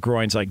treating your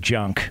groins like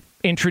junk.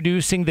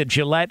 Introducing the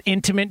Gillette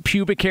Intimate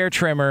Pubic Hair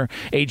Trimmer,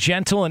 a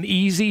gentle and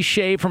easy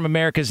shave from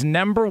America's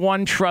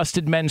 #1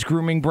 trusted men's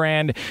grooming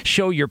brand.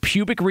 Show your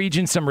pubic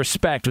region some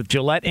respect with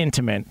Gillette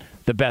Intimate,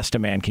 the best a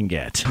man can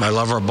get. My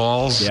lover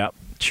balls? Yep.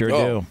 Sure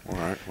do. All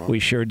right, well. We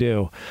sure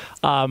do.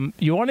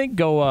 You want to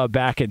go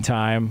back in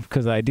time,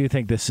 because I do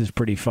think this is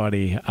pretty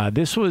funny.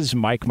 This was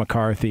Mike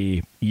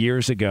McCarthy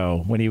years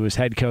ago when he was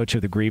head coach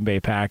of the Green Bay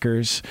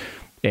Packers.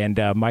 And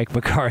Mike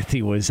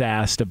McCarthy was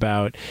asked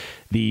about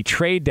the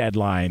trade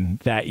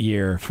deadline that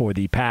year for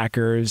the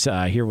Packers.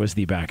 Here was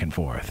the back and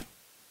forth.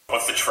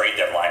 What's the trade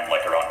deadline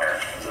like around here?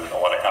 Is it a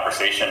lot of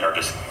conversation or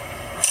just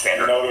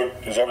standard?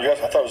 Is that what you guys?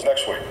 I thought it was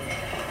next week.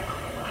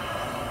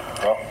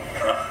 No?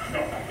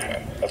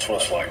 Yeah, that's what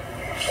it's like.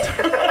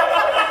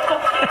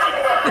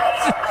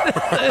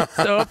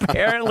 So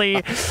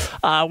apparently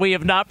we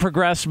have not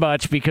progressed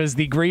much because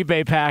the Green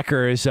Bay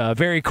Packers,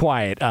 very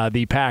quiet.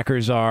 The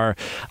Packers are,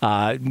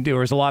 there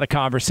was a lot of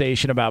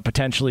conversation about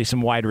potentially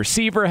some wide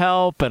receiver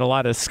help and a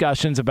lot of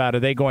discussions about are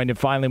they going to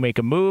finally make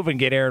a move and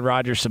get Aaron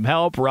Rodgers some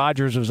help.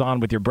 Rodgers was on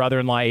with your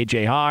brother-in-law,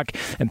 A.J. Hawk,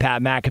 and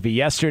Pat McAfee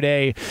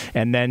yesterday,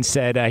 and then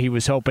said he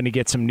was hoping to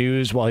get some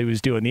news while he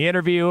was doing the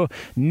interview.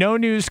 No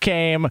news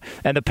came,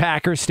 and the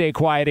Packers stay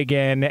quiet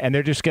again, and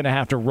they're just going to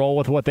have to roll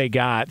with what they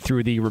got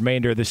through the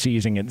remainder of the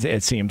season,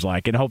 it seems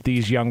like, and hope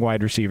these young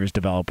wide receivers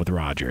develop with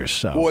Rodgers.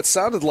 So. Well, it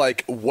sounded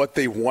like what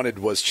they wanted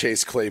was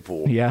Chase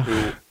Claypool,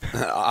 who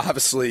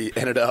obviously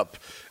ended up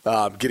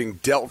getting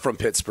dealt from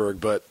Pittsburgh,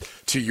 but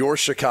to your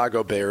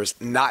Chicago Bears,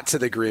 not to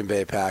the Green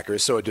Bay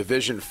Packers, so a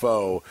division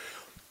foe.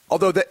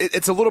 Although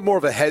it's a little more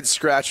of a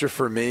head-scratcher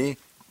for me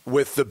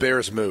with the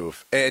Bears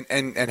move. And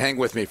hang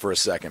with me for a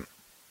second.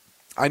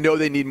 I know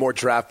they need more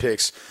draft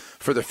picks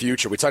for the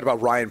future. We talked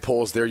about Ryan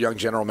Poles, their young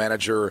general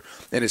manager,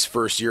 in his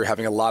first year,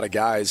 having a lot of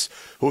guys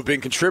who have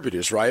been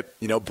contributors, right?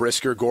 You know,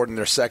 Brisker, Gordon,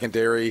 their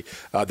secondary,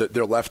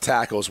 their left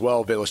tackle as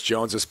well. Velus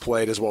Jones has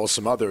played, as well as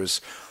some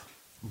others.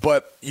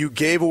 But you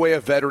gave away a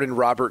veteran,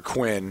 Robert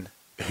Quinn,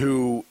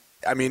 who,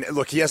 I mean,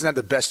 look, he hasn't had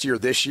the best year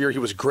this year. He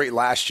was great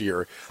last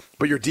year.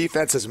 But your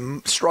defense has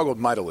struggled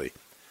mightily.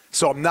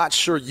 So I'm not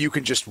sure you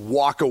can just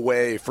walk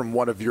away from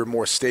one of your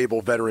more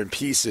stable veteran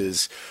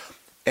pieces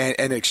and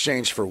in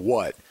exchange for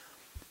what?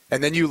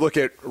 And then you look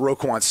at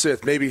Roquan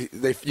Smith. Maybe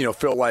they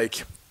feel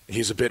like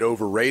he's a bit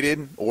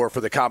overrated, or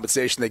for the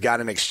compensation they got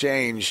in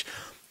exchange,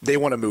 they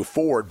want to move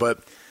forward. But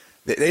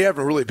they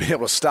haven't really been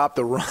able to stop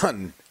the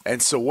run.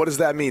 And so what does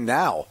that mean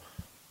now?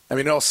 I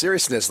mean, in all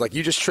seriousness, like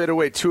you just trade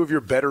away two of your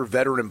better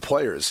veteran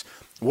players.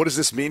 What does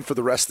this mean for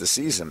the rest of the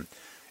season?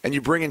 And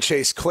you bring in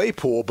Chase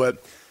Claypool,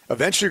 but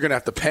eventually you're going to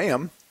have to pay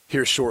him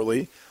here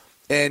shortly.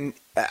 And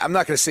I'm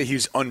not going to say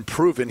he's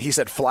unproven. He's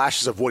had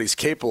flashes of what he's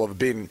capable of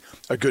being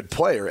a good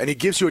player. And he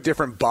gives you a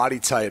different body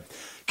type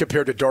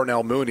compared to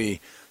Darnell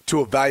Mooney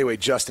to evaluate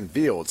Justin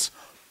Fields.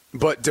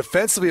 But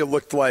defensively, it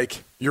looked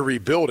like you're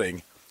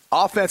rebuilding.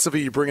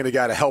 Offensively, you bring in a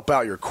guy to help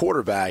out your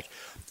quarterback.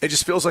 It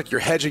just feels like you're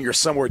hedging. You're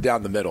somewhere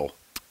down the middle.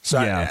 So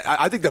yeah.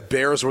 I think the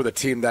Bears were the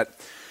team that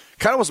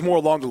kind of was more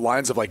along the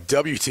lines of like,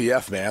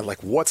 WTF, man?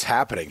 Like, what's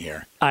happening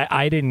here?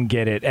 I didn't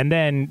get it. And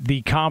then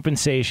the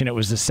compensation, it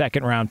was the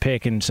second-round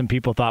pick, and some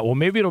people thought, well,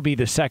 maybe it'll be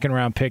the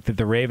second-round pick that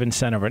the Ravens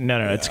sent over.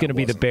 No, it's going to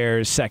be the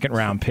Bears'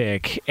 second-round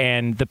pick.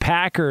 And the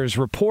Packers,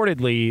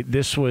 reportedly,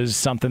 this was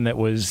something that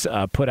was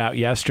put out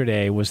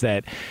yesterday, was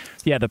that,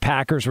 yeah, the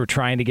Packers were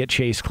trying to get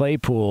Chase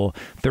Claypool.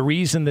 The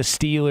reason the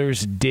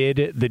Steelers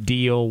did the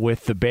deal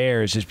with the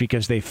Bears is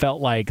because they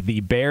felt like the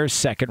Bears'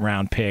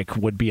 second-round pick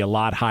would be a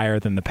lot higher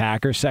than the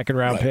Packers'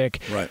 second-round pick.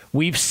 Right.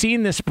 We've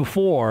seen this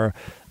before.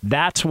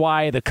 That's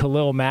why the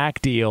Khalil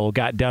Mack deal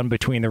got done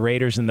between the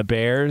Raiders and the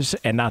Bears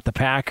and not the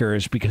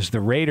Packers, because the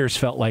Raiders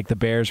felt like the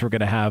Bears were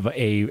going to have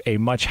a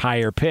much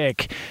higher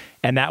pick.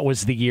 And that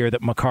was the year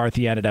that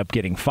McCarthy ended up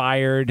getting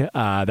fired.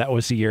 That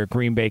was the year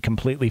Green Bay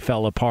completely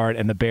fell apart,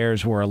 and the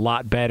Bears were a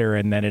lot better.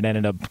 And then it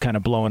ended up kind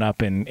of blowing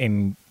up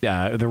in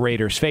the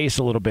Raiders' face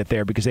a little bit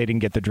there because they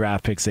didn't get the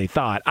draft picks they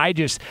thought. I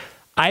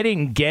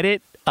didn't get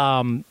it.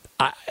 And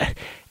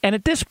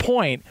at this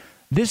point,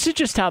 this is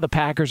just how the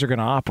Packers are going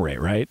to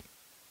operate, right?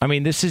 I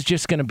mean, this is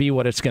just going to be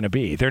what it's going to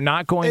be. They're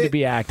not going to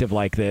be active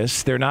like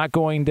this. They're not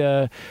going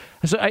to.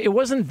 So it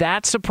wasn't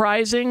that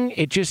surprising.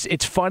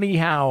 It's funny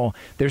how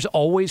there's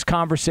always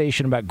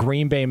conversation about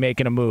Green Bay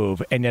making a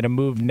move, and yet a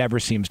move never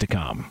seems to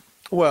come.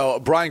 Well,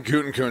 Brian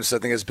Gutekunst, I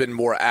think, has been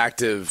more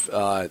active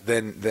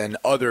than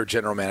other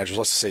general managers.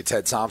 Let's just say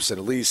Ted Thompson,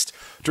 at least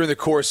during the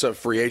course of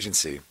free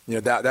agency. You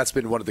know, that's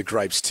been one of the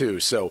gripes too.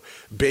 So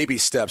baby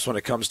steps when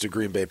it comes to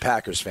Green Bay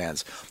Packers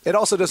fans. It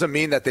also doesn't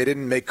mean that they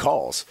didn't make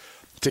calls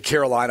to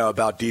Carolina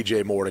about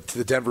DJ Moore, to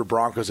the Denver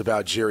Broncos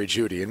about Jerry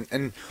Jeudy.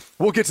 And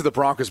we'll get to the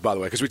Broncos, by the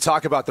way, because we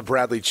talk about the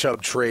Bradley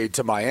Chubb trade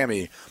to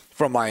Miami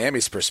from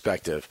Miami's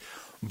perspective.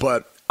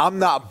 But I'm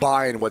not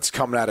buying what's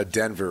coming out of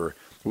Denver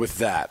with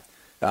that.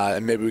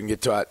 And maybe we can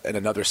get to that in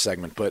another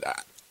segment. But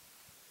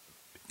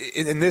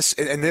in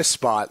this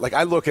spot, like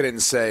I look at it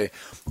and say,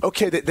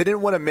 okay, they didn't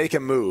want to make a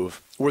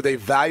move where they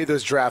value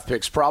those draft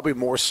picks probably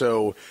more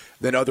so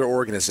than other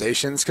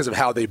organizations because of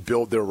how they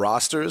build their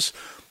rosters.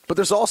 But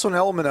there's also an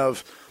element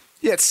of,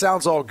 yeah, it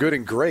sounds all good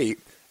and great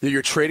that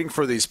you're trading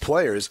for these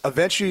players.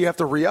 Eventually you have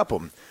to re-up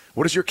them.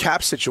 What does your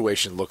cap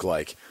situation look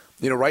like?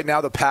 You know, right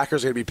now the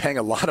Packers are going to be paying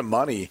a lot of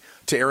money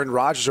to Aaron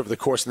Rodgers over the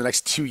course of the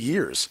next 2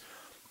 years.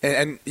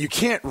 And you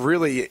can't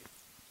really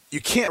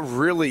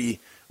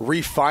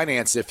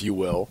refinance, if you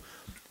will,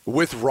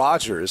 with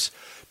Rodgers,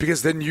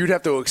 because then you'd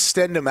have to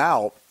extend him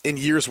out in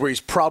years where he's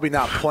probably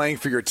not playing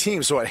for your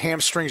team, so it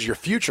hamstrings your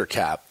future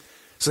cap.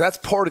 So that's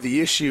part of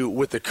the issue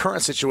with the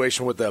current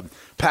situation with the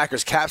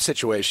Packers cap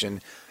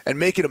situation and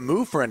making a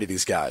move for any of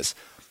these guys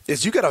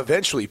is you got to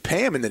eventually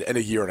pay them in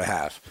a year and a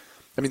half.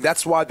 I mean,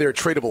 that's why they're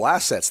tradable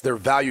assets. They're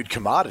valued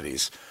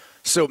commodities.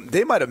 So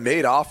they might have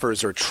made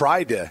offers or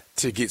tried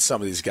to get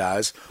some of these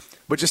guys,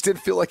 but just didn't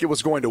feel like it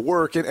was going to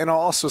work. And I'll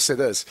also say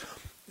this.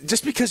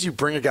 Just because you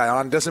bring a guy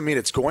on doesn't mean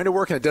it's going to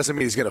work, and it doesn't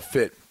mean he's going to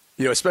fit,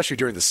 you know, especially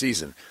during the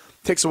season.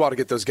 It takes a while to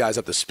get those guys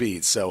up to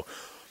speed. So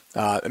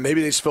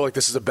maybe they just feel like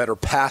this is a better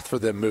path for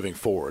them moving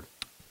forward.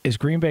 Is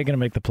Green Bay going to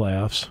make the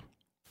playoffs?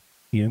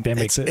 You think that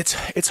makes it?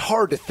 It's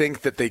hard to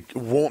think that they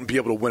won't be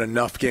able to win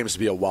enough games to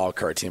be a wild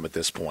card team at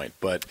this point.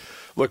 But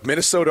look,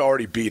 Minnesota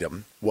already beat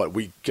them. What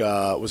week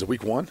was it?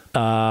 Week 1?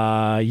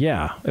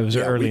 Yeah, it was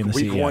early in the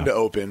season. Week 1 to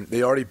open,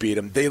 they already beat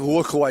them. They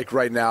look like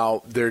right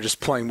now they're just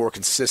playing more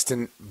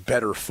consistent,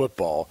 better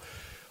football.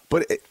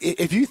 But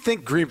if you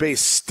think Green Bay is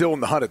still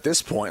in the hunt at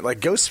this point, like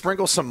go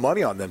sprinkle some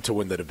money on them to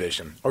win the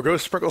division, or go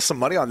sprinkle some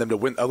money on them to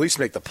win, at least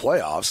make the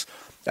playoffs.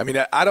 I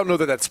mean, I don't know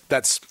that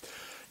that's.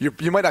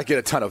 You might not get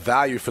a ton of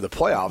value for the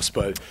playoffs,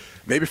 but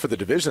maybe for the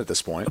division at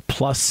this point.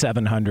 Plus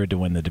 700 to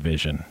win the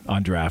division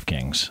on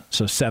DraftKings,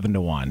 so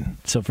 7-1.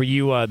 So for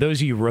you,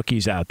 those of you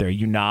rookies out there,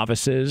 you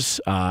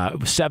novices,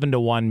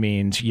 7-1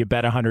 means you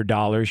bet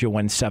 $100, you'll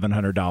win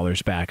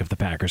 $700 back if the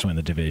Packers win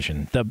the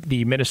division.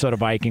 The Minnesota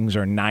Vikings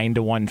are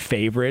 9-1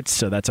 favorites,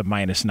 so that's a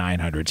minus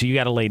 900. So you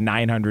got to lay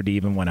 900 to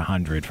even win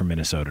 100 for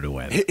Minnesota to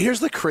win. Here's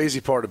the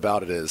crazy part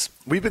about it is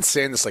we've been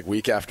saying this like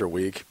week after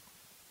week.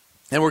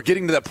 And we're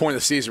getting to that point of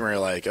the season where you're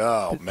like,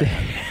 oh,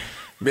 man,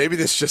 maybe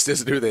this just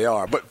isn't who they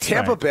are. But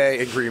Tampa Bay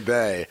and Green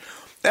Bay,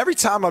 every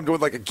time I'm doing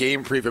like a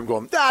game preview, I'm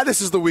going, this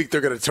is the week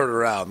they're going to turn it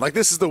around. Like,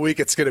 this is the week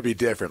it's going to be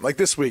different. Like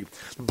this week,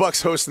 the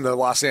Bucs hosting the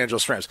Los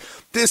Angeles Rams.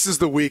 This is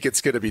the week it's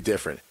going to be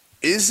different.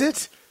 Is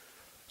it?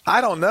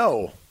 I don't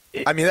know.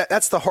 I mean,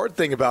 that's the hard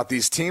thing about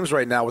these teams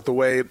right now with the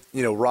way,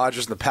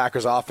 Rodgers and the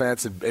Packers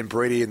offense and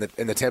Brady and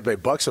the Tampa Bay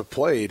Bucks have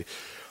played.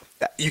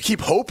 You keep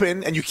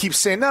hoping and you keep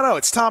saying, no,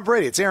 it's Tom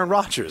Brady, it's Aaron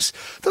Rodgers.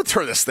 They'll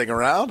turn this thing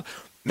around.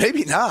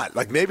 Maybe not.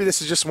 Maybe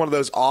this is just one of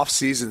those off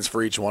seasons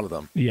for each one of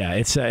them. Yeah,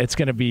 it's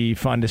going to be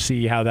fun to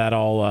see how that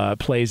all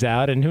plays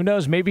out, and who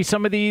knows? Maybe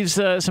some of these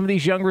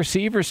young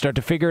receivers start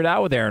to figure it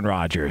out with Aaron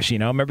Rodgers.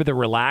 Remember the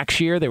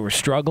relax year? They were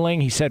struggling.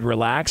 He said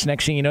relax.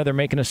 Next thing you know, they're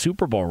making a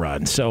Super Bowl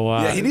run. So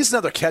he needs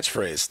another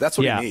catchpridge. That's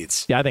what he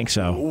needs. Yeah, I think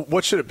so.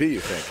 What should it be?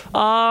 You think?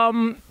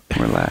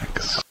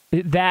 Relax.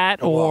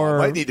 That or it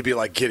might need to be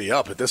like giddy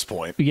up at this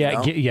point.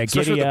 Yeah, especially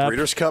giddy with the up.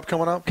 Breeders' Cup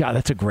coming up. God,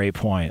 that's a great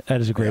point. That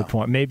is a great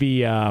point.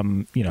 Maybe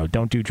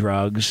don't do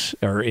drugs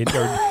or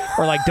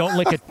like don't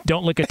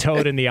lick a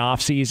toad in the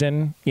off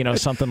season.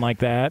 Something like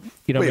that.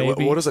 Wait,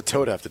 maybe. What does a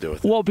toad have to do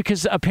with it? Well,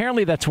 because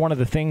apparently that's one of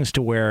the things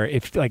to where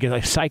if like a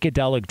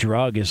psychedelic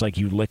drug is like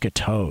you lick a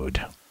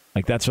toad.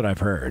 Like that's what I've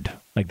heard.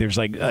 Like there's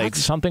like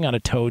something on a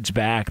toad's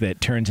back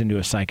that turns into a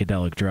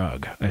psychedelic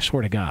drug. I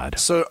swear to God.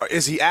 So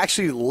is he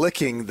actually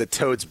licking the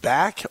toad's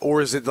back,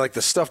 or is it like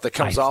the stuff that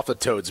comes off the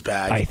toad's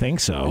back? I think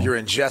so.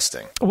 You're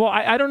ingesting. Well,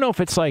 I don't know if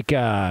it's like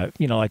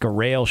like a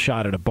rail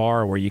shot at a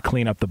bar where you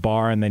clean up the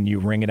bar and then you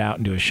wring it out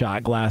into a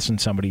shot glass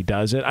and somebody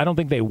does it. I don't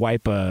think they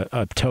wipe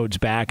a toad's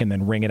back and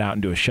then wring it out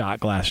into a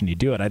shot glass and you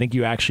do it. I think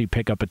you actually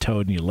pick up a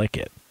toad and you lick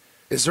it.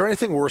 Is there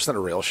anything worse than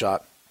a rail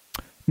shot?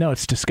 No,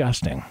 it's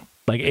disgusting.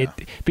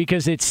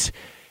 Because it's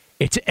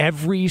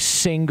every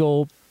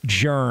single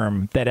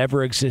germ that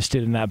ever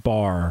existed in that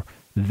bar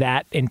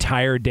that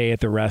entire day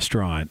at the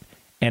restaurant,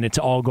 and it's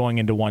all going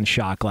into one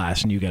shot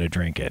glass, and you got to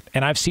drink it.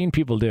 And I've seen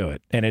people do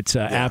it, and it's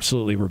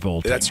absolutely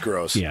revolting. That's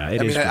gross. Yeah,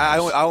 it is. Gross.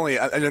 I only,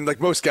 and like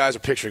most guys are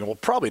picturing, well,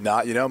 probably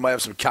not. Might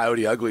have some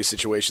Coyote Ugly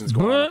situations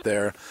going on up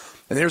there.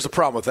 And here's the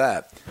problem with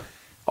that.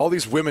 All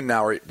these women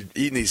now are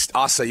eating these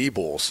acai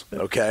bowls,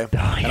 okay?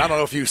 And I don't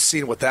know if you've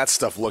seen what that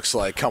stuff looks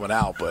like coming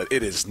out, but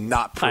it is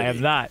not pretty. I have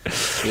not.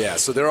 Yeah,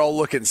 so they're all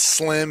looking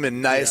slim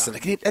and nice. And I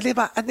need an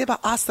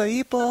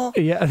acai bowl.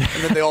 Yeah. And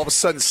then they all of a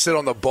sudden sit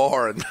on the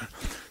bar and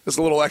there's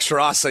a little extra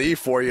acai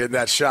for you in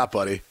that shot,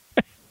 buddy.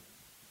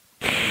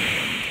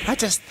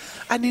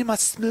 I need my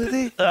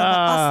smoothie.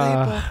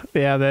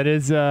 Yeah, that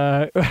is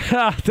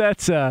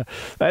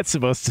that's the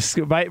most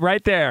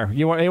right there.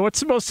 What's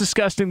the most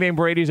disgusting thing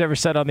Brady's ever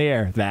said on the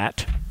air?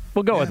 That.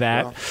 We'll go with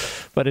that. Well,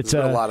 but it's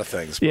a lot of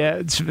things. But. Yeah,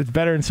 it's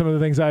better than some of the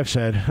things I've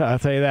said. I'll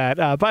tell you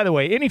that. By the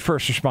way, any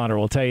first responder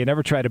will tell you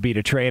never try to beat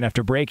a train.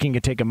 After braking,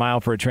 it take a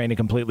mile for a train to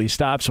completely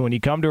stop. So when you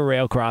come to a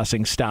rail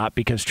crossing, stop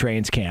because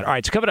trains can't. All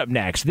right, so coming up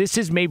next, this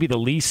is maybe the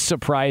least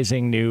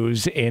surprising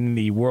news in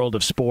the world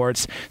of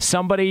sports.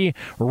 Somebody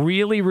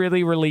really,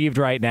 really relieved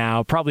right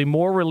now, probably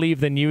more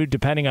relieved than you,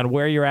 depending on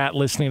where you're at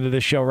listening to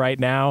this show right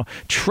now.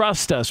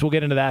 Trust us. We'll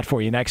get into that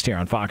for you next here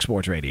on Fox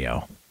Sports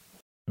Radio.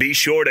 Be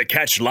sure to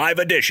catch live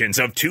editions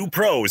of Two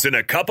Pros and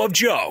a Cup of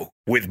Joe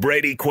with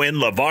Brady Quinn,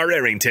 LeVar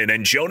Arrington,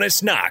 and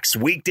Jonas Knox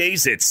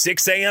weekdays at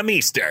 6 a.m.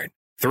 Eastern,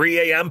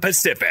 3 a.m.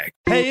 Pacific.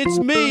 Hey, it's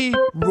me,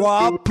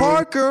 Rob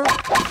Parker.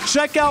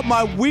 Check out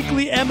my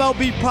weekly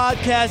MLB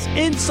podcast,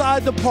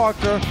 Inside the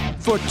Parker,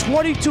 for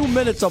 22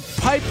 minutes of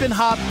piping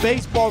hot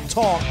baseball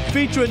talk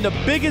featuring the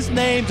biggest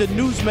names and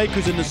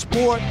newsmakers in the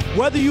sport.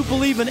 Whether you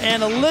believe in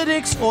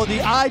analytics or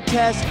the eye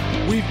test,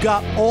 we've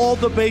got all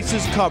the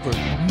bases covered.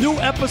 New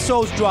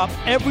episodes drop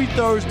every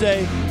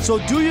Thursday,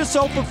 so do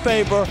yourself a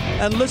favor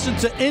and listen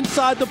to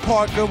Inside the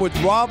Parker with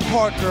Rob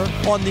Parker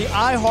on the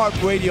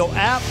iHeartRadio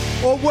app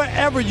or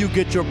wherever you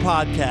get your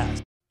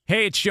podcast.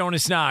 Hey, it's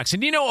Jonas Knox,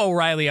 and you know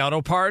O'Reilly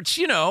Auto Parts.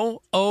 You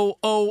know,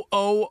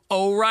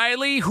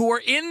 O'Reilly, who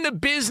are in the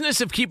business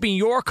of keeping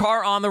your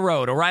car on the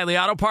road. O'Reilly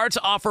Auto Parts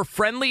offer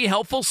friendly,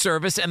 helpful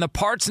service and the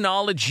parts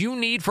knowledge you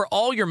need for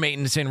all your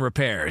maintenance and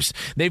repairs.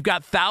 They've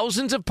got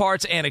thousands of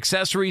parts and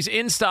accessories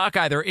in stock,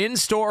 either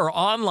in-store or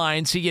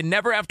online, so you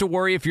never have to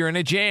worry if you're in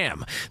a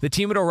jam. The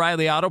team at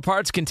O'Reilly Auto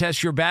Parts can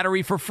test your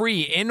battery for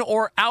free, in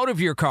or out of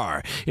your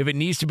car. If it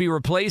needs to be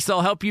replaced,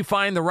 they'll help you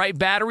find the right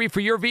battery for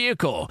your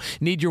vehicle.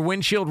 Need your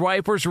windshield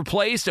wipers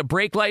replaced, a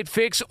brake light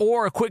fix,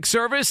 or a quick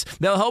service?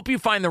 They'll help you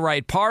find the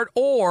right part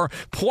or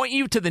point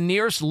you to the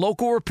nearest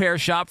local repair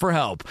shop for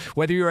help.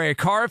 Whether you're a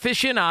car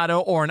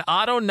aficionado or an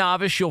auto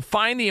novice, you'll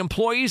find the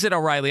employees at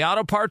O'Reilly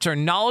Auto Parts are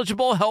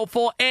knowledgeable,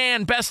 helpful,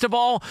 and best of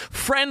all,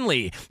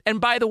 friendly.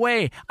 And by the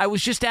way, I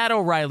was just at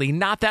O'Reilly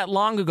not that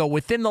long ago,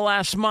 within the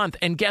last month,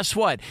 and guess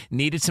what?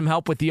 Needed some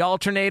help with the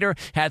alternator,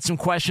 had some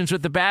questions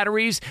with the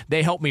batteries.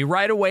 They helped me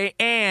right away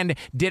and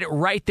did it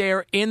right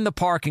there in the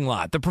parking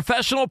lot. The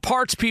professional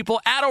parts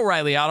people at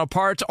O'Reilly Auto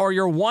Parts are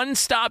your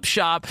one-stop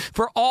shop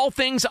for all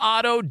things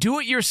auto,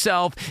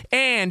 do-it-yourself,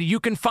 and you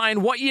can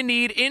find what you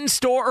need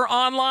in-store or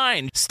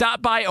online.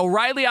 Stop by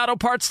O'Reilly Auto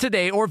Parts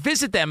today or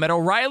visit them at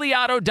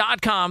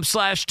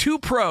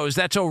O'ReillyAuto.com/2pros.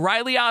 That's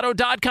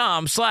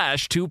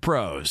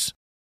O'ReillyAuto.com/2pros.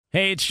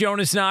 Hey, it's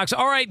Jonas Knox.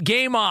 All right,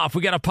 game off.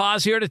 We got to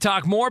pause here to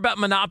talk more about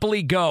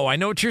Monopoly Go. I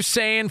know what you're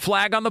saying,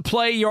 flag on the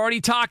play. You already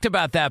talked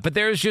about that, but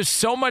there's just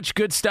so much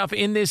good stuff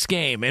in this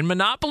game. In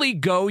Monopoly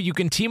Go, you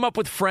can team up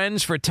with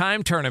friends for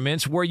time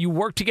tournaments where you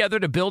work together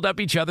to build up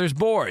each other's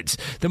boards.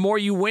 The more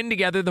you win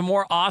together, the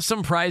more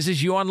awesome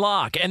prizes you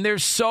unlock. And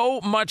there's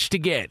so much to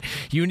get.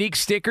 Unique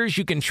stickers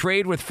you can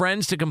trade with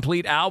friends to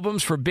complete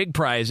albums for big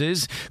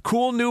prizes.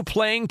 Cool new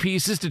playing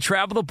pieces to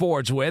travel the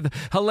boards with.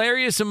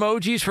 Hilarious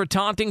emojis for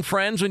taunting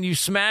friends when you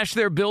smash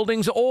their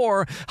buildings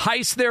or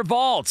heist their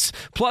vaults.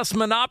 Plus,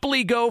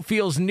 Monopoly Go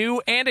feels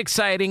new and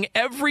exciting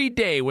every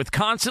day with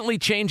constantly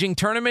changing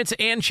tournaments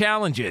and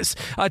challenges.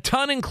 A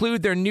ton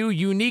include their new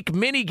unique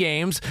mini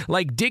games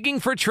like digging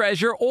for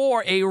treasure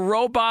or a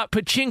robot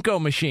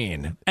pachinko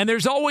machine. And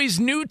there's always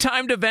new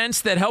timed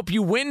events that help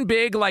you win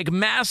big, like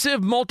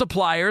massive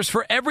multipliers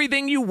for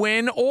everything you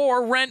win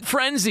or rent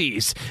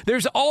frenzies.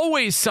 There's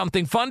always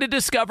something fun to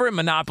discover in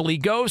Monopoly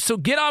Go, so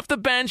get off the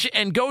bench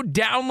and go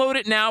download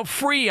it now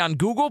free on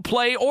Google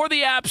Play or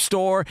the App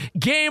Store.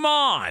 Game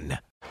on!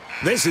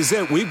 This is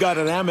it. We've got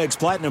an Amex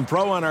Platinum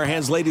Pro on our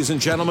hands, ladies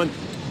and gentlemen.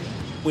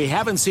 We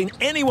haven't seen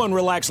anyone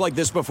relax like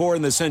this before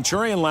in the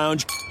Centurion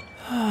Lounge.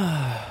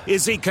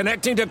 Is he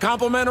connecting to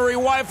complimentary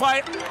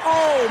Wi-Fi?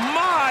 Oh,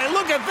 my!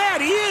 Look at that!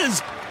 He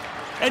is!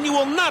 And you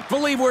will not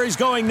believe where he's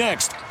going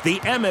next. The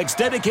Amex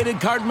dedicated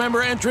card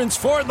member entrance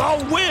for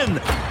the win.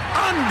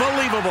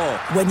 Unbelievable.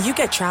 When you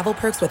get travel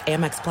perks with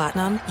Amex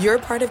Platinum, you're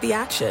part of the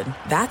action.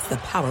 That's the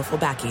powerful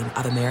backing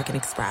of American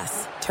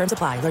Express. Terms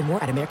apply. Learn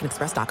more at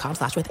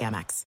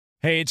americanexpress.com/withAmex.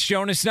 Hey, it's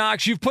Jonas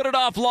Knox. You've put it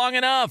off long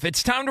enough.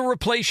 It's time to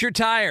replace your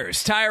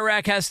tires. Tire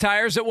Rack has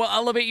tires that will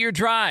elevate your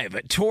drive.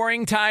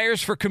 Touring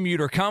tires for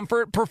commuter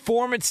comfort,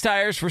 performance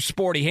tires for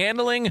sporty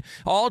handling,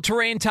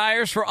 all-terrain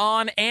tires for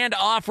on- and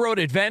off-road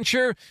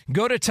adventure.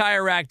 Go to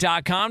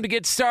TireRack.com to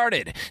get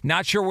started.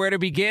 Not sure where to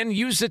begin?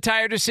 Use the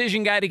Tire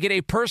Decision Guide to get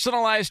a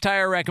personalized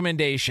tire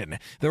recommendation.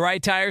 The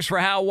right tires for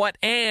how, what,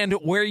 and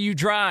where you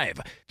drive.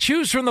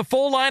 Choose from the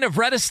full line of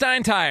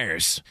Redestein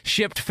tires.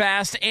 Shipped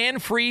fast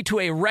and free to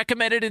a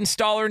recommended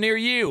installer near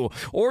you,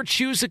 or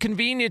choose the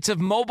convenience of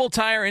mobile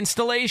tire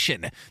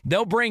installation.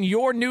 They'll bring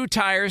your new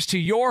tires to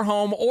your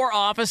home or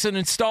office and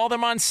install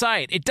them on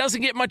site. It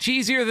doesn't get much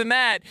easier than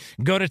that.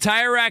 Go to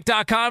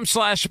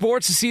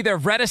TireRack.com/sports to see their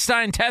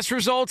Redestein test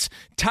results,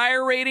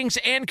 tire ratings,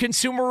 and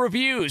consumer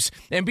reviews.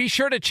 And be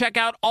sure to check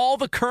out all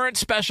the current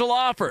special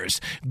offers.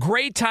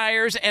 Great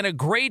tires and a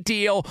great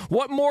deal.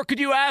 What more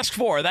could you ask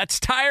for? That's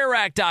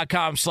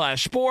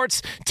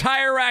TireRack.com/sports.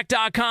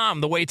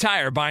 TireRack.com, the way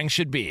tire buying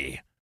should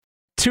be.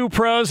 Two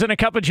pros and a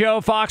cup of Joe,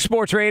 Fox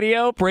Sports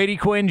Radio. Brady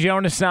Quinn,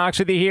 Jonas Knox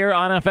with you here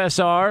on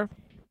FSR.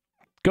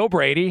 Go,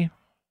 Brady.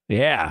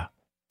 Yeah.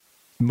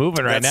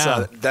 Moving right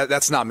now.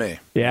 That's not me.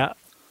 Yeah.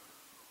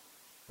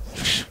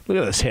 Look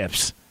at those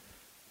hips.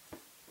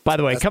 By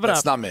the way, coming up,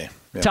 that's not me.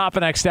 Yeah. Top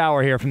of next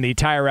hour here from the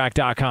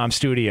TireRack.com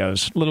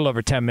studios, a little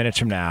over 10 minutes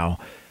from now.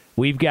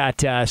 We've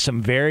got some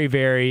very,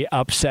 very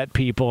upset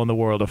people in the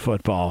world of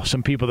football.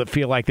 Some people that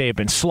feel like they have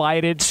been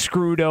slighted,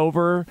 screwed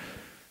over,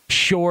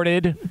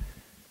 shorted,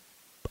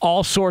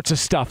 all sorts of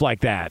stuff like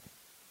that.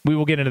 We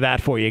will get into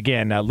that for you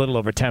again a little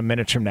over 10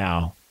 minutes from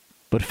now.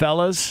 But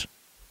fellas,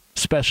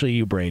 especially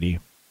you, Brady.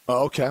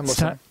 Oh, okay. I'm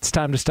listening. It's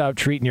time to stop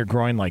treating your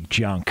groin like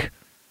junk.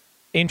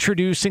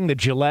 Introducing the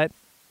Gillette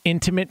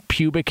Intimate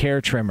Pubic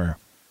Hair Trimmer.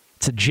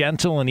 It's a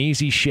gentle and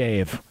easy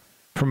shave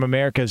from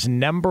America's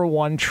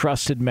 #1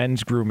 trusted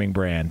men's grooming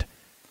brand.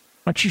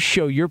 Why don't you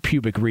show your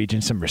pubic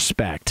region some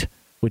respect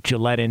with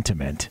Gillette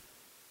Intimate,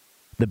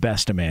 the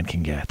best a man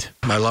can get.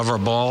 My lover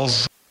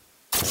balls.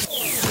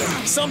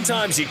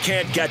 Sometimes you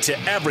can't get to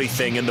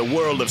everything in the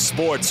world of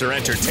sports or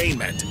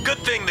entertainment. Good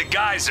thing the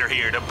guys are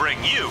here to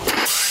bring you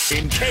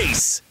in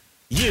case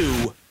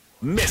you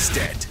missed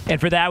it.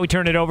 And for that, we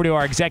turn it over to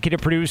our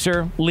executive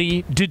producer,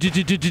 Lee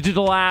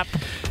Delap.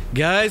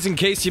 Guys, in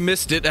case you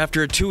missed it,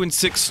 after a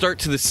 2-6 start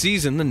to the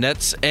season, the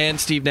Nets and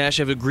Steve Nash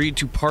have agreed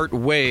to part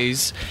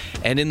ways.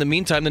 And in the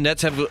meantime, the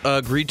Nets have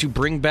agreed to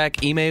bring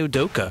back Ime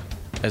Udoka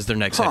as their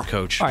next head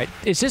coach. All right,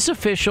 is this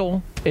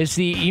official? Is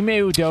the Ime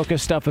Udoka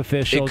stuff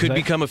official? It could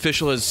become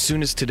official as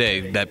soon as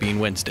today, that being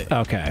Wednesday.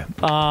 Okay.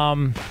 Can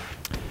I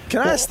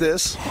ask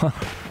this?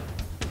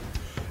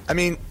 I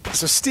mean,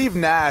 so Steve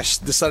Nash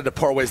decided to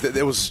part ways.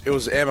 It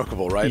was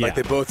amicable, right? Yeah. Like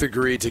they both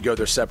agreed to go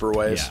their separate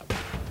ways. Yeah.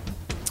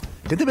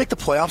 Did they make the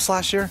playoffs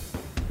last year?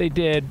 They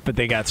did, but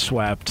they got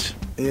swept.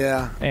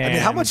 Yeah. I mean,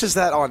 how much is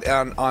that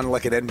on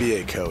like an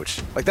NBA coach?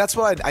 Like that's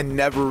what I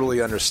never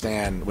really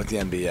understand with the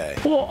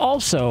NBA. Well,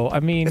 also, I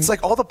mean, it's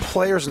like all the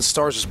players and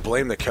stars just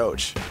blame the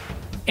coach.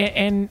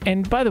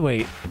 And by the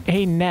way,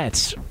 hey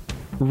Nets,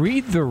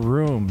 read the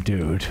room,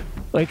 dude.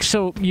 Like,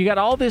 so you got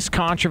all this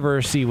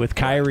controversy with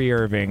Kyrie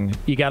Irving.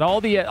 You got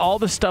all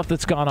the stuff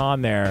that's gone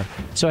on there.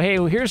 So hey,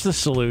 well, here's the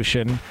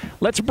solution.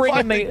 Let's bring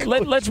in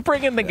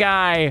the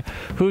guy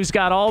who's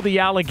got all the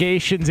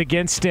allegations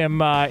against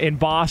him in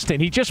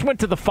Boston. He just went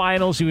to the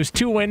finals. He was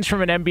 2 wins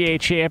from an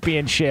NBA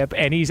championship,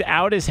 and he's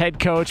out as head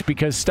coach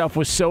because stuff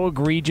was so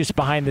egregious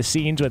behind the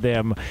scenes with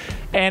him.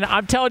 And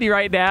I'm telling you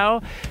right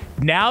now,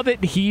 now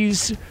that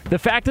the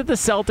fact that the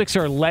Celtics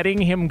are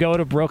letting him go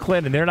to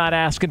Brooklyn and they're not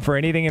asking for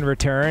anything in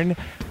return,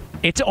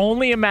 it's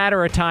only a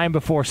matter of time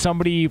before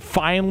somebody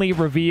finally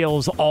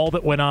reveals all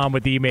that went on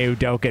with Ime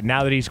Udoka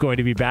now that he's going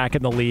to be back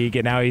in the league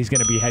and now he's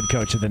going to be head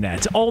coach of the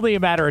Nets. Only a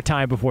matter of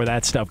time before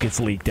that stuff gets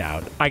leaked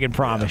out. I can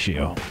promise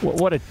you.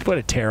 What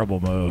a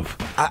terrible move.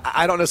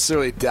 I don't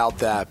necessarily doubt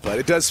that, but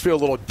it does feel a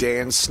little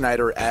Dan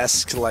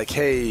Snyder-esque, like,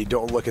 hey,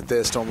 don't look at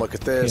this,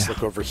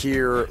 look over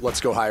here,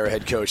 let's go hire a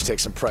head coach, take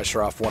some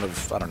pressure off one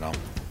of, I don't know,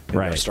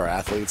 right. Star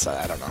athletes.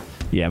 I don't know.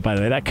 Yeah, by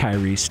the way, that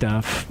Kyrie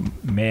stuff,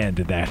 man,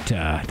 did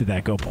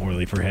that go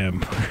poorly for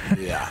him?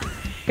 Yeah.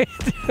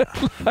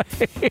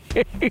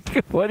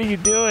 Like, what are you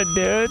doing,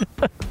 dude?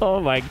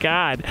 Oh my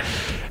God!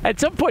 At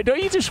some point,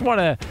 don't you just want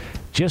to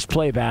just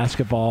play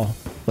basketball?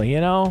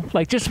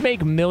 Like, just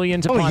make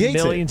millions upon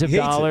millions of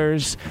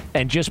dollars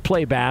and just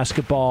play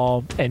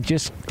basketball and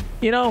just,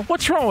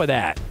 what's wrong with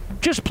that?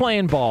 Just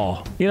playing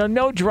ball,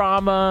 no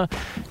drama,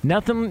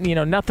 nothing,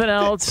 nothing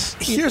else.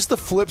 Here's the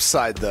flip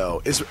side,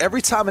 though, is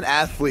every time an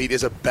athlete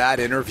is a bad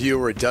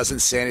interviewer or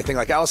doesn't say anything,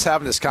 like I was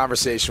having this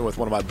conversation with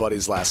one of my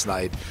buddies last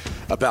night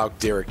about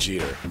Derek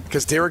Jeter,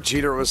 because Derek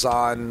Jeter was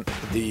on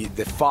the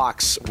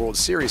Fox World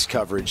Series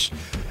coverage,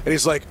 and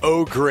he's like,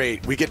 oh,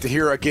 great, we get to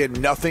hear again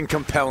nothing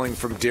compelling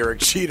from Derek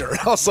Jeter.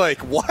 I was like,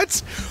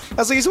 what? I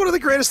was like, he's one of the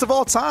greatest of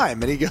all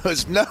time. And he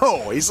goes,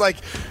 no. He's like,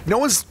 no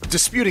one's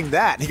disputing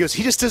that. And he goes,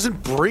 he just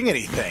doesn't bring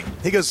anything.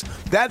 He goes,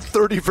 that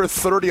 30 for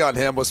 30 on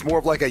him was more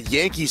of like a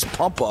Yankees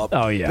pump up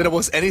than it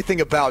was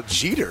anything about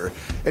Jeter.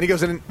 And he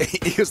goes,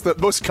 the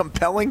most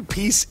compelling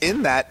piece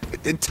in that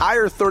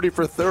entire 30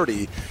 for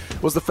 30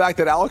 was the fact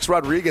that Alex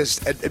Rodriguez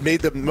had made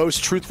the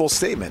most truthful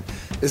statement,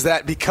 is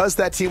that because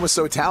that team was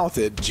so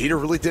talented, Jeter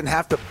really didn't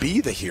have to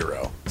be the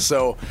hero.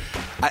 So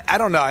I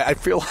don't know. I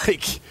feel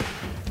like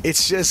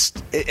it's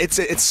just it's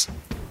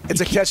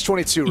a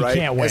catch-22, right?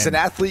 You can't win. As an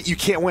athlete, you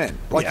can't win.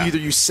 Either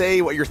you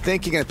say what you're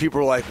thinking and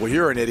people are like, well,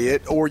 you're an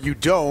idiot, or you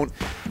don't,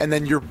 and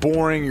then you're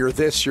boring, you're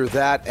this, you're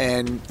that,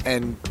 and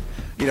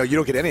you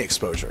don't get any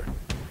exposure.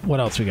 What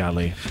else we got,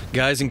 Lee?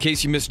 Guys, in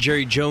case you missed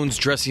Jerry Jones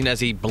dressing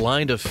as a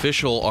blind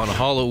official on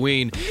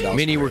Halloween,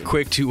 many were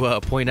quick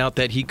to point out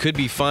that he could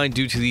be fined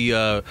due to the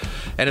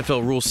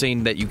NFL rule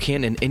saying that you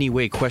can't in any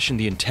way question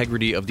the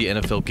integrity of the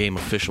NFL game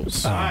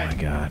officials. Oh, my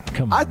God.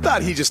 Come on. I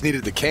thought he just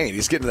needed the cane.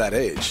 He's getting to that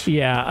age.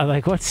 Yeah,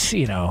 what's,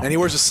 And he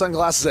wears his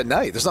sunglasses at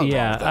night. There's nothing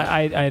wrong with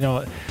that. I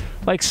don't.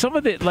 Like, some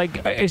of the,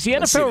 is the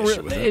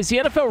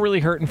NFL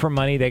really hurting for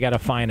money? They got to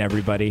fine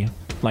everybody.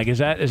 Like, is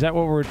that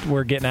what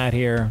we're getting at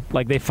here?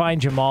 Like, they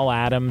fined Jamal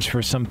Adams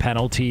for some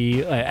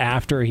penalty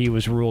after he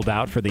was ruled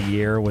out for the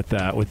year with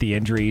the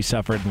injury he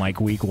suffered in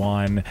like week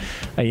 1.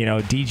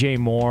 DJ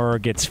Moore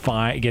gets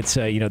fined.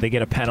 They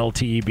get a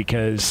penalty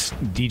because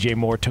DJ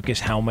Moore took his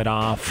helmet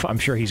off. I'm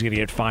sure he's going to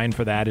get fined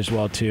for that as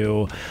well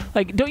too.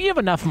 Like, don't you have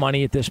enough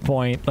money at this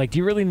point? Like, do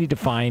you really need to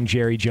fine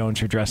Jerry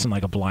Jones for dressing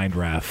like a blind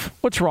ref?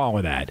 What's wrong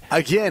with that?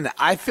 Again,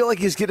 I feel like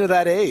he's getting to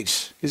that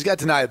age. He's got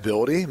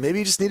deniability. Maybe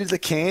he just needed the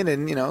cane,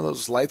 and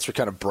those lights were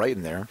kind of bright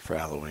in there for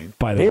Halloween.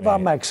 By the way,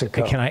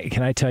 Mexico. Can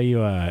I tell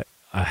you a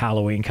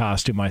Halloween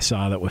costume I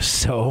saw that was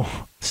so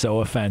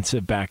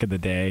offensive back in the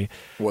day?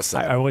 What's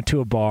that? I went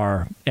to a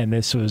bar, and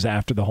this was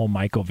after the whole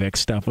Michael Vick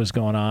stuff was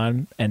going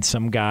on, and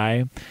some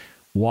guy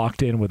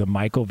walked in with a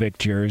Michael Vick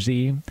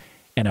jersey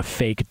and a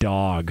fake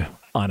dog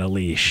on a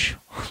leash.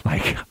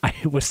 Like,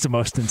 it was the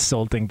most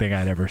insulting thing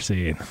I'd ever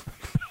seen.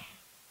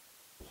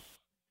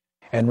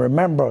 And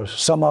remember,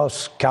 some of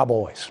us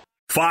Cowboys.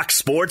 Fox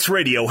Sports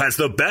Radio has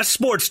the best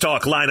sports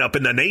talk lineup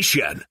in the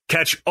nation.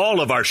 Catch all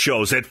of our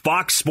shows at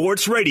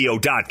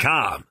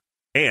foxsportsradio.com.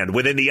 And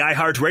within the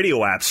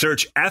iHeartRadio app,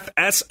 search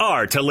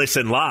FSR to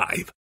listen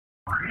live.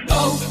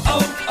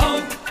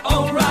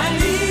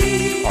 O'Reilly.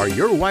 Are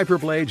your wiper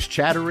blades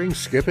chattering,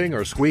 skipping,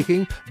 or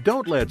squeaking?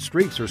 Don't let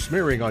streaks or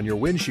smearing on your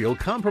windshield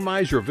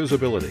compromise your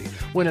visibility.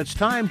 When it's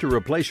time to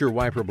replace your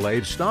wiper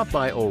blades, stop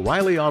by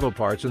O'Reilly Auto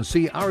Parts and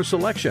see our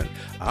selection.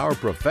 Our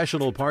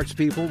professional parts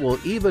people will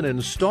even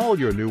install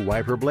your new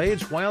wiper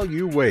blades while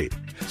you wait.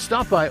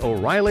 Stop by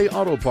O'Reilly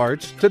Auto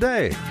Parts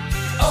today.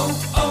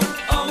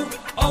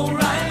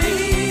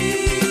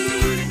 O'Reilly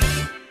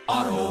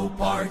Auto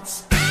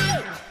Parts.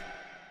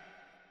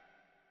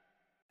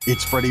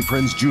 It's Freddie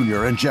Prinze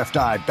Jr. and Jeff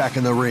Dye back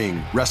in the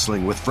ring.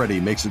 Wrestling with Freddie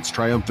makes its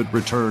triumphant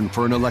return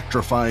for an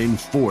electrifying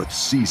 4th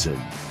season.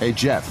 Hey,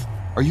 Jeff,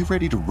 are you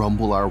ready to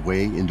rumble our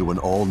way into an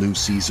all-new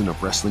season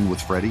of Wrestling with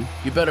Freddie?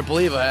 You better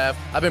believe I have.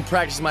 I've been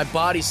practicing my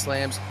body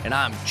slams, and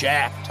I'm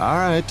jacked. All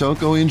right, don't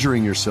go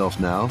injuring yourself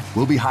now.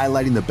 We'll be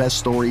highlighting the best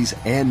stories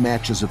and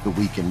matches of the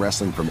week in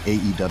wrestling from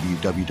AEW,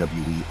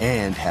 WWE,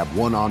 and have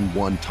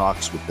one-on-one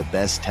talks with the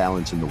best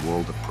talents in the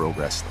world of pro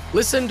wrestling.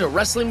 Listen to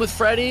Wrestling with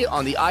Freddie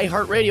on the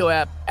iHeartRadio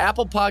app,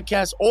 Apple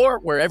Podcasts, or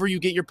wherever you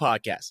get your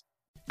podcasts.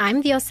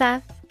 I'm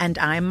Diosa. And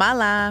I'm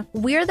Mala.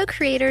 We're the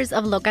creators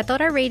of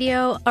Locatora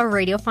Radio, a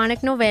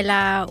radiophonic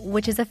novela,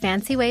 which is a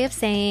fancy way of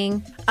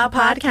saying a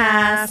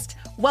podcast.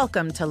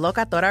 Welcome to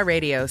Locatora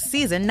Radio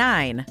Season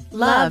 9.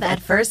 Love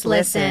at First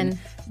Listen.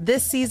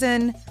 This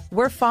season,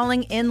 we're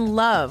falling in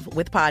love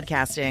with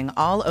podcasting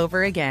all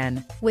over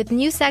again. With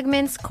new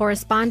segments,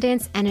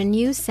 correspondence, and a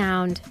new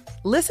sound.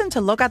 Listen to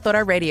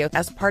Locatora Radio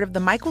as part of the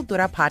Michael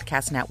Dura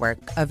Podcast Network,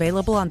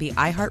 available on the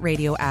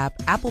iHeartRadio app,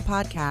 Apple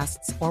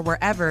Podcasts, or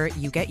wherever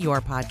you get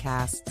your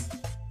podcasts.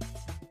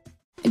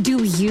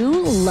 Do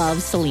you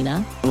love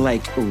Selena?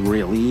 Like,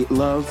 really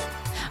love?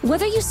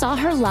 Whether you saw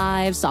her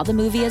live, saw the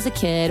movie as a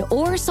kid,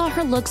 or saw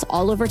her looks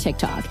all over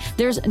TikTok,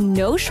 there's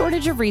no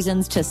shortage of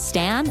reasons to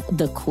stan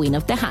the Queen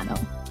of Tejano.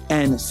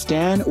 And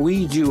Stan,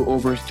 we do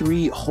over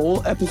 3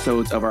 whole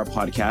episodes of our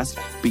podcast,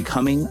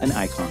 Becoming an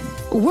Icon.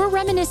 We're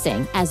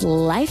reminiscing as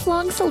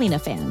lifelong Selena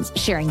fans,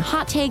 sharing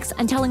hot takes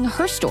and telling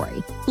her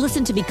story.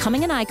 Listen to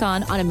Becoming an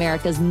Icon on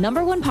America's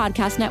 #1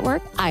 podcast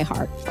network,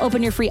 iHeart.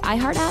 Open your free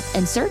iHeart app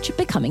and search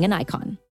Becoming an Icon.